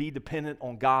be dependent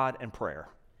on God and prayer.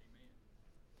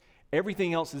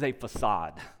 Everything else is a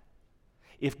facade.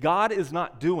 If God is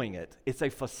not doing it, it's a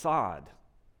facade.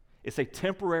 It's a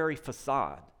temporary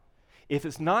facade. If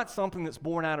it's not something that's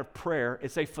born out of prayer,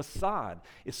 it's a facade.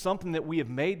 It's something that we have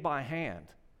made by hand.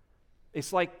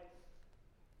 It's like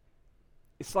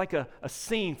a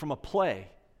scene from a play.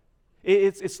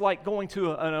 It's like going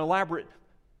to an elaborate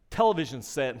television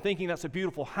set and thinking that's a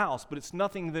beautiful house, but it's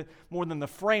nothing more than the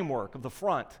framework of the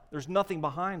front. There's nothing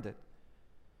behind it.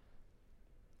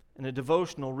 In a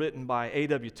devotional written by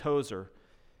A.W. Tozer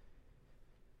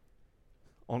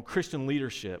on Christian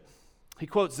leadership, he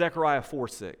quotes Zechariah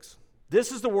 4:6.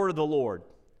 This is the word of the Lord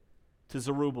to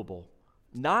Zerubbabel.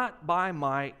 Not by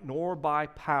might nor by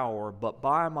power, but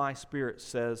by my Spirit,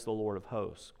 says the Lord of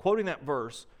hosts. Quoting that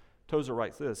verse, Tozer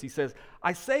writes this. He says,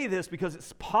 I say this because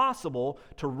it's possible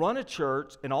to run a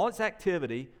church and all its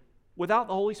activity without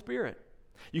the Holy Spirit.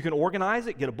 You can organize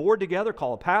it, get a board together,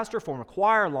 call a pastor, form a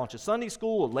choir, launch a Sunday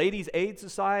school, a ladies' aid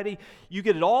society. You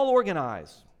get it all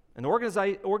organized. And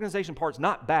the organization part's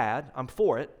not bad. I'm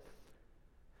for it.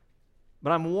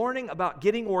 But I'm warning about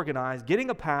getting organized, getting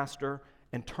a pastor,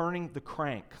 and turning the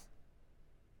crank.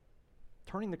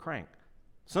 Turning the crank.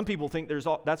 Some people think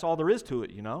that's all there is to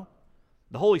it,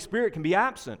 The Holy Spirit can be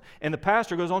absent, and the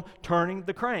pastor goes on turning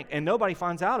the crank, and nobody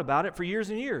finds out about it for years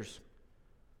and years.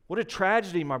 What a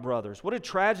tragedy, my brothers. What a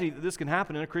tragedy that this can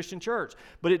happen in a Christian church.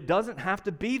 But it doesn't have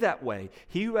to be that way.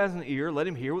 He who has an ear, let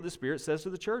him hear what the Spirit says to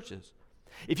the churches.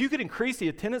 If you could increase the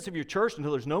attendance of your church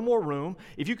until there's no more room,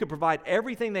 if you could provide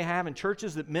everything they have in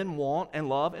churches that men want and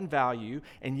love and value,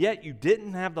 and yet you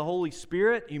didn't have the Holy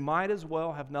Spirit, you might as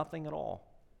well have nothing at all.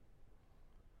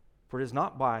 For it is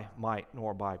not by might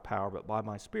nor by power, but by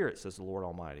my Spirit, says the Lord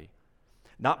Almighty.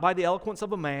 Not by the eloquence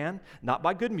of a man, not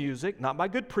by good music, not by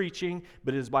good preaching,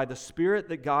 but it is by the Spirit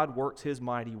that God works His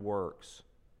mighty works.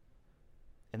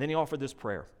 And then he offered this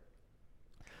prayer.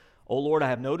 Oh Lord, I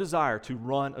have no desire to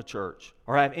run a church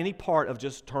or have any part of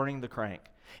just turning the crank.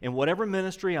 In whatever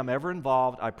ministry I'm ever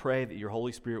involved, I pray that your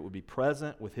Holy Spirit would be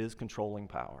present with His controlling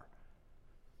power.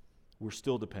 We're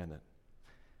still dependent.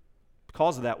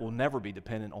 Because of that, we'll never be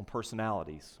dependent on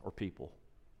personalities or people.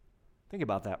 Think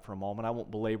about that for a moment. I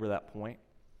won't belabor that point.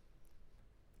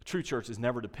 The true church is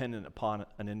never dependent upon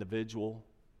an individual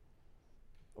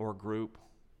or a group.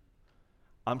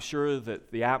 I'm sure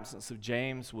that the absence of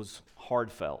James was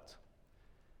hard felt,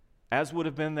 as would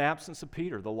have been the absence of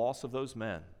Peter, the loss of those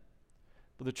men.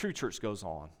 But the true church goes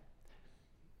on.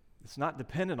 It's not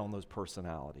dependent on those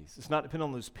personalities. It's not dependent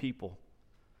on those people.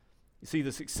 You see,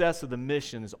 the success of the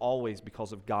mission is always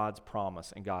because of God's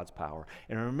promise and God's power.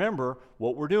 And remember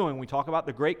what we're doing. We talk about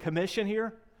the Great Commission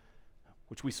here,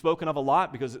 which we've spoken of a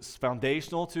lot because it's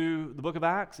foundational to the book of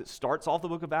Acts. It starts off the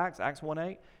book of Acts, Acts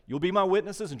 1:8. You'll be my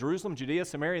witnesses in Jerusalem, Judea,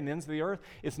 Samaria, and the ends of the earth.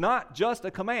 It's not just a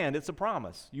command, it's a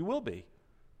promise. You will be.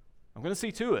 I'm going to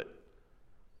see to it.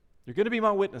 You're going to be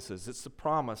my witnesses. It's the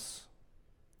promise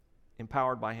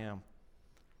empowered by Him.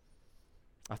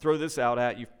 I throw this out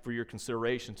at you for your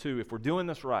consideration too. If we're doing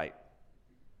this right,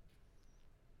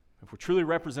 if we're truly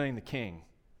representing the King,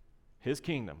 His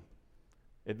kingdom,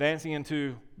 advancing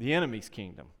into the enemy's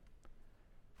kingdom,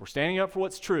 if we're standing up for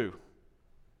what's true,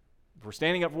 if we're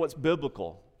standing up for what's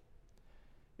biblical,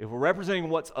 if we're representing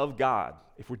what's of God,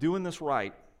 if we're doing this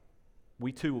right,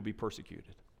 we too will be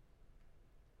persecuted.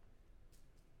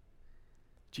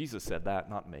 Jesus said that,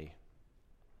 not me.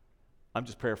 I'm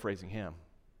just paraphrasing Him.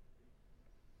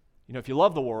 You know, if you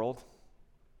love the world,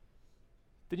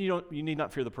 then you need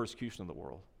not fear the persecution of the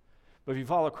world. But if you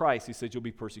follow Christ, He said, you'll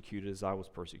be persecuted as I was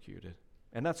persecuted.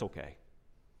 And that's okay.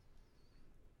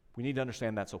 We need to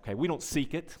understand that's okay. We don't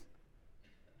seek it.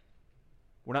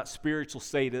 We're not spiritual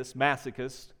sadists,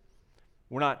 masochists.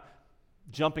 We're not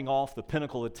jumping off the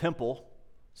pinnacle of the temple,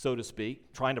 so to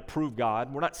speak, trying to prove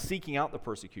God. We're not seeking out the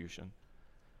persecution.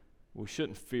 We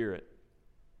shouldn't fear it.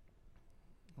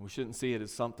 We shouldn't see it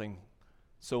as something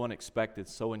so unexpected,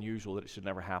 so unusual that it should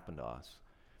never happen to us.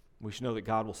 We should know that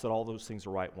God will set all those things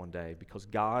right one day because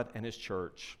God and His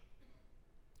church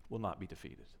will not be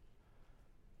defeated.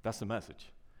 That's the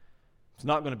message. It's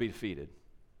not going to be defeated.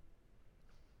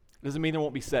 It doesn't mean there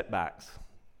won't be setbacks.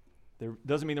 It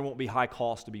doesn't mean there won't be high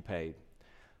costs to be paid.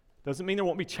 It doesn't mean there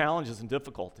won't be challenges and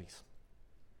difficulties.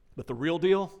 But the real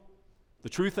deal, the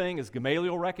true thing, is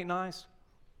Gamaliel recognized,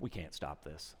 we can't stop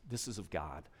this. This is of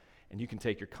God. And you can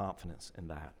take your confidence in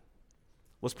that.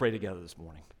 Let's pray together this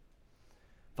morning.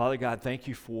 Father God, thank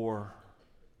you for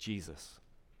Jesus,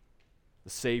 the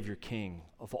Savior King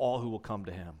of all who will come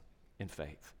to Him in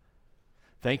faith.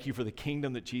 Thank you for the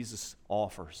kingdom that Jesus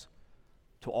offers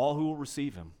to all who will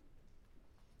receive Him.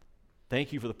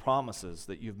 Thank you for the promises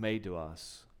that you've made to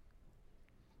us.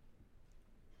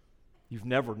 You've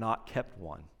never not kept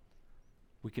one.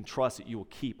 We can trust that you will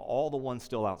keep all the ones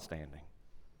still outstanding.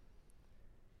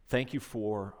 Thank you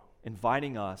for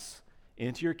inviting us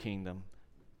into your kingdom,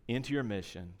 into your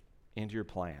mission, into your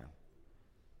plan.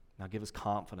 Now give us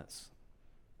confidence.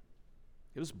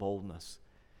 Give us boldness.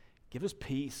 Give us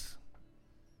peace.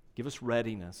 Give us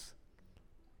readiness.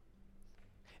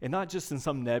 And not just in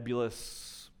some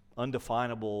nebulous,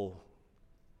 undefinable,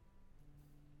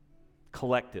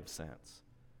 collective sense,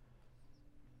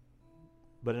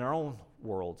 but in our own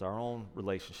worlds, our own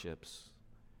relationships.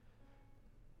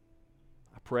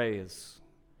 I pray, as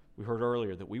we heard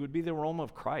earlier, that we would be the aroma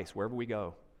of Christ wherever we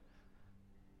go.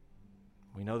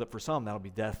 We know that for some, that'll be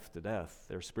death to death.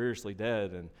 They're spiritually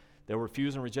dead, and they'll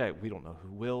refuse and reject. We don't know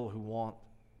who will, who won't,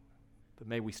 but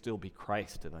may we still be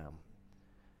Christ to them.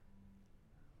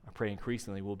 I pray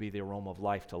increasingly we'll be the aroma of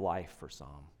life to life for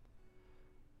some.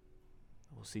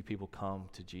 We'll see people come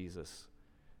to Jesus.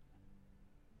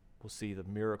 We'll see the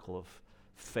miracle of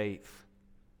faith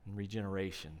and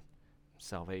regeneration,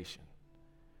 salvation.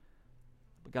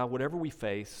 But God, whatever we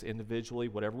face individually,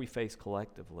 whatever we face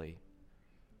collectively,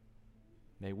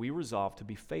 may we resolve to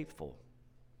be faithful,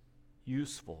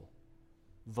 useful,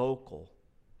 vocal,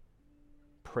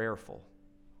 prayerful,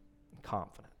 and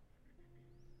confident.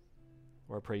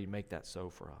 Lord, I pray you make that so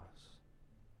for us.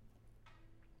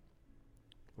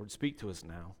 Lord, speak to us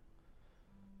now.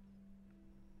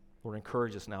 Lord,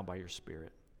 encourage us now by your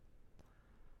Spirit.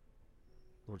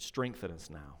 Lord, strengthen us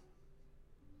now.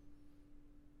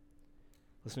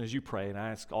 Listen, as you pray, and I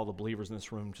ask all the believers in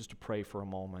this room just to pray for a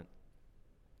moment.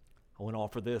 I want to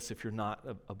offer this if you're not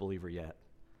a believer yet.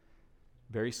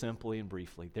 Very simply and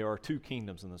briefly, there are two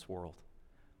kingdoms in this world.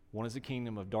 One is the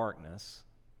kingdom of darkness,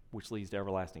 which leads to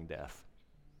everlasting death.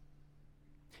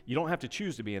 You don't have to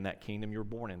choose to be in that kingdom. You're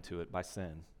born into it by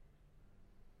sin.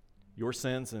 Your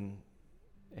sins and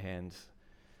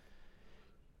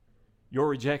your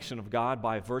rejection of God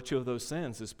by virtue of those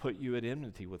sins has put you at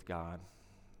enmity with God.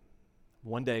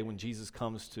 One day when Jesus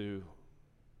comes to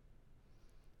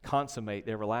consummate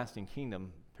the everlasting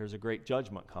kingdom, there's a great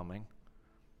judgment coming.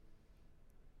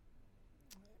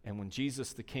 And when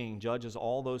Jesus the King judges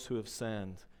all those who have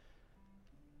sinned,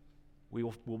 we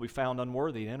will be found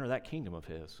unworthy to enter that kingdom of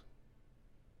His.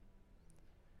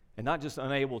 And not just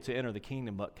unable to enter the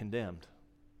kingdom, but condemned.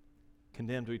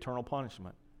 Condemned to eternal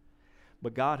punishment.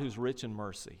 But God, who's rich in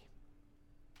mercy,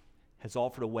 has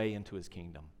offered a way into His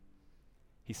kingdom.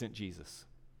 He sent Jesus.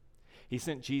 He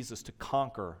sent Jesus to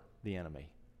conquer the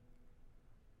enemy.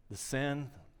 the sin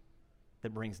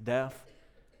that brings death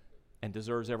and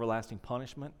deserves everlasting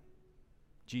punishment,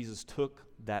 Jesus took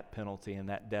that penalty and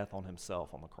that death on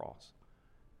himself on the cross.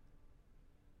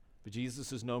 But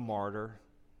Jesus is no martyr.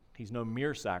 He's no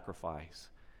mere sacrifice.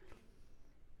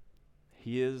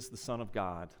 He is the Son of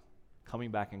God coming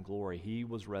back in glory. He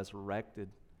was resurrected,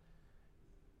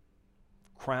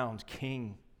 crowned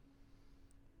king.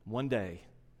 One day,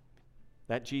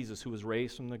 that Jesus who was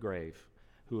raised from the grave,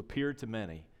 who appeared to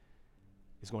many,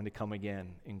 is going to come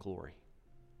again in glory.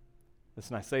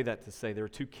 Listen, I say that to say there are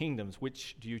two kingdoms.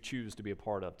 Which do you choose to be a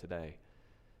part of today?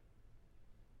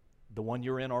 The one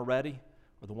you're in already,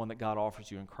 or the one that God offers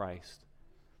you in Christ?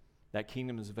 That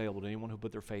kingdom is available to anyone who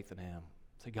put their faith in him.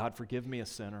 Say, God, forgive me, a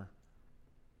sinner.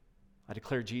 I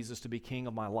declare Jesus to be king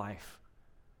of my life,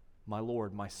 my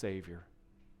Lord, my Savior.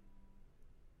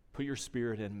 Put your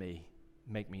Spirit in me.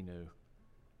 Make me new.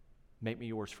 Make me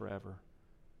yours forever.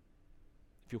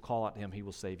 If you'll call out to him, he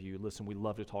will save you. Listen, we'd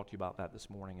love to talk to you about that this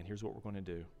morning, and here's what we're going to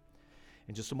do.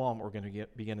 In just a moment, we're going to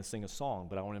begin to sing a song,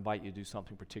 but I want to invite you to do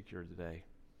something particular today.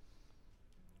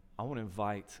 I want to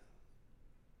invite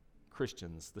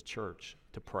Christians, the church,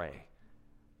 to pray.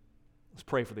 Let's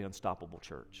pray for the unstoppable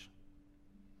church.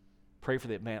 Pray for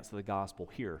the advance of the gospel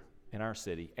here in our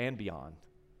city and beyond.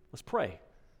 Let's pray.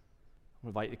 I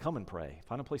invite you to come and pray.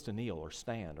 Find a place to kneel or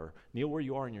stand, or kneel where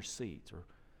you are in your seat, or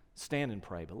stand and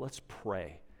pray. But let's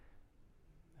pray.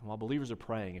 And while believers are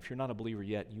praying, if you're not a believer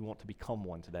yet and you want to become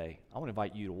one today, I want to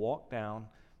invite you to walk down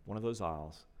one of those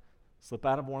aisles, slip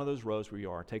out of one of those rows where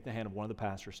you are, take the hand of one of the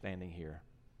pastors standing here,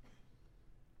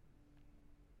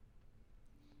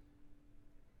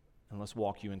 and let's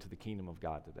walk you into the kingdom of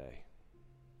God today.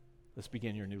 Let's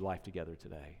begin your new life together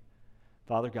today.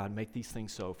 Father God, make these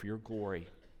things so for your glory,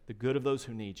 the good of those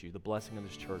who need you, the blessing of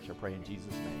this church, I pray in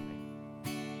Jesus' name.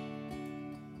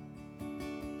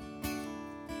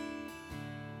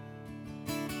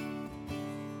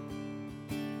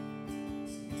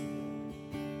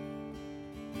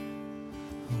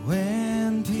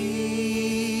 When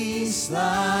peace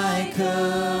like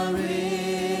a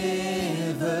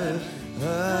river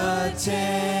attendeth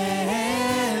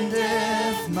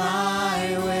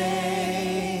my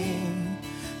way,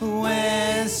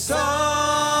 when sorrows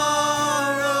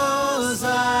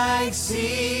like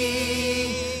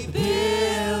sea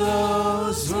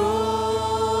billows roll,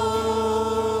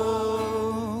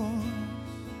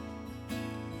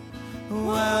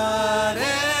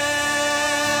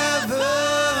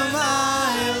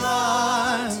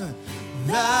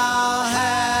 Thou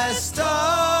hast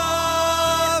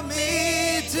taught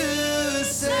me to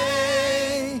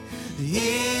say,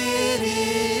 it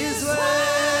is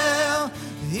well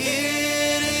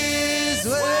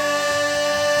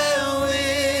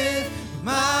with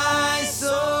my soul.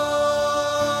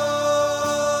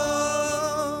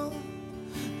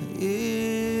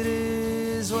 It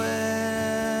is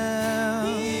well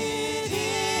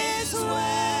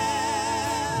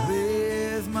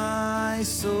with my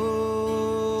soul.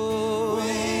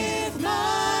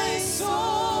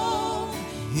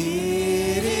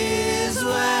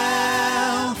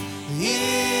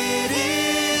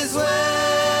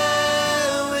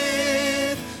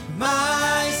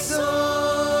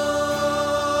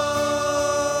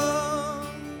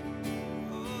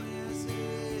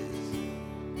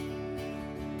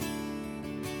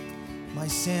 My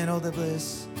sin, oh the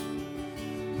bliss.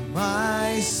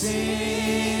 My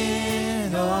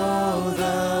sin, oh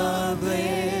the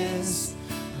bliss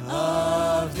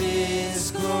of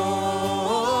this glorious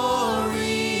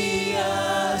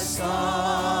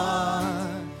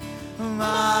song.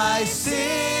 My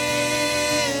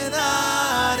sin,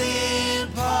 not in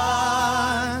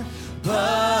part,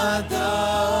 but the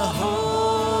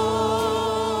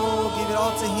whole. Give it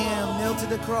all to Him. Nailed to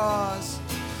the cross.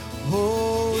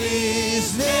 Oh,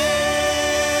 is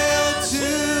nailed to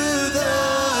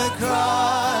the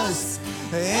cross,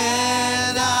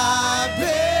 and I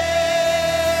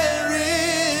bear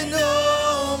it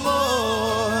no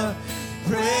more.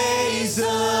 Praise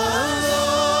the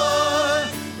Lord,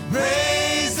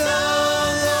 praise the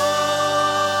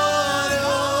Lord,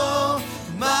 oh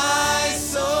my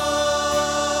soul.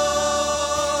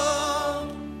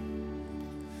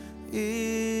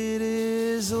 It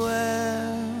is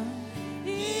well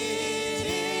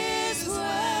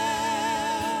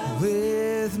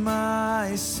with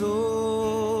my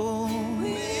soul,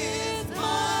 with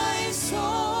my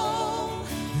soul.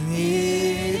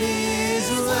 It is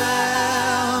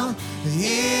well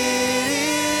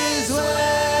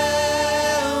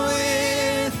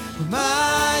with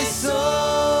my soul.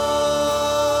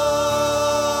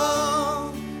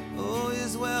 Oh, it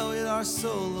is well with our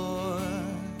soul, Lord.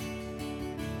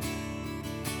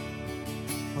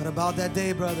 about that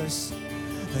day, brothers.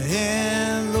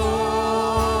 And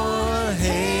Lord,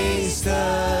 haste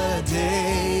the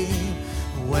day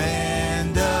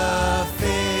when the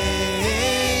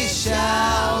face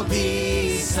shall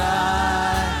be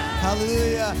sight.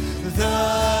 Hallelujah.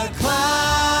 The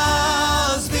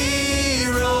clouds be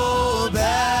rolled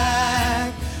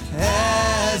back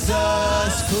as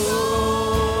us close.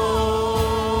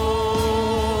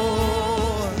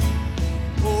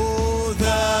 Oh,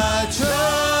 the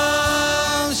trump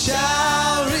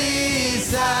shall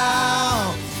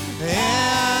resound,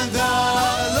 and the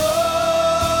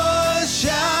Lord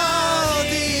shall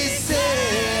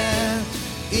descend.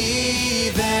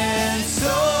 Even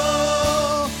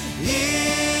so,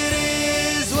 it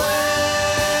is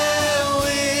well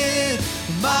with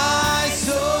my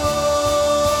soul.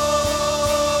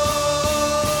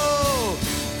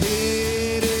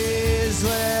 It is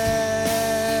well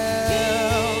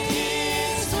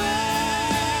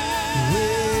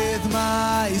with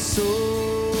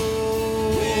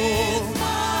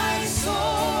my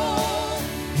soul.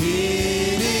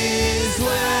 It is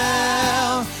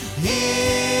well.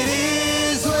 It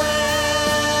is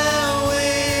well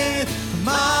with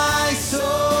my soul.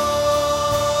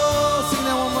 Sing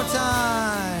that one more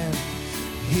time.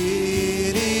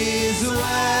 It is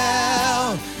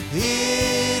well.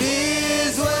 It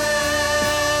is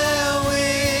well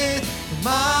with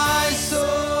my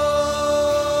soul.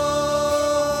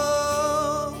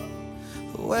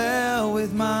 Well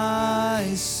with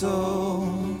my soul.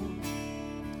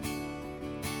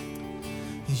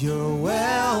 You're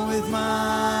well with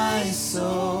my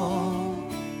soul.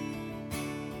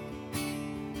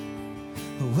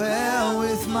 Well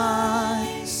with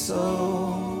my soul.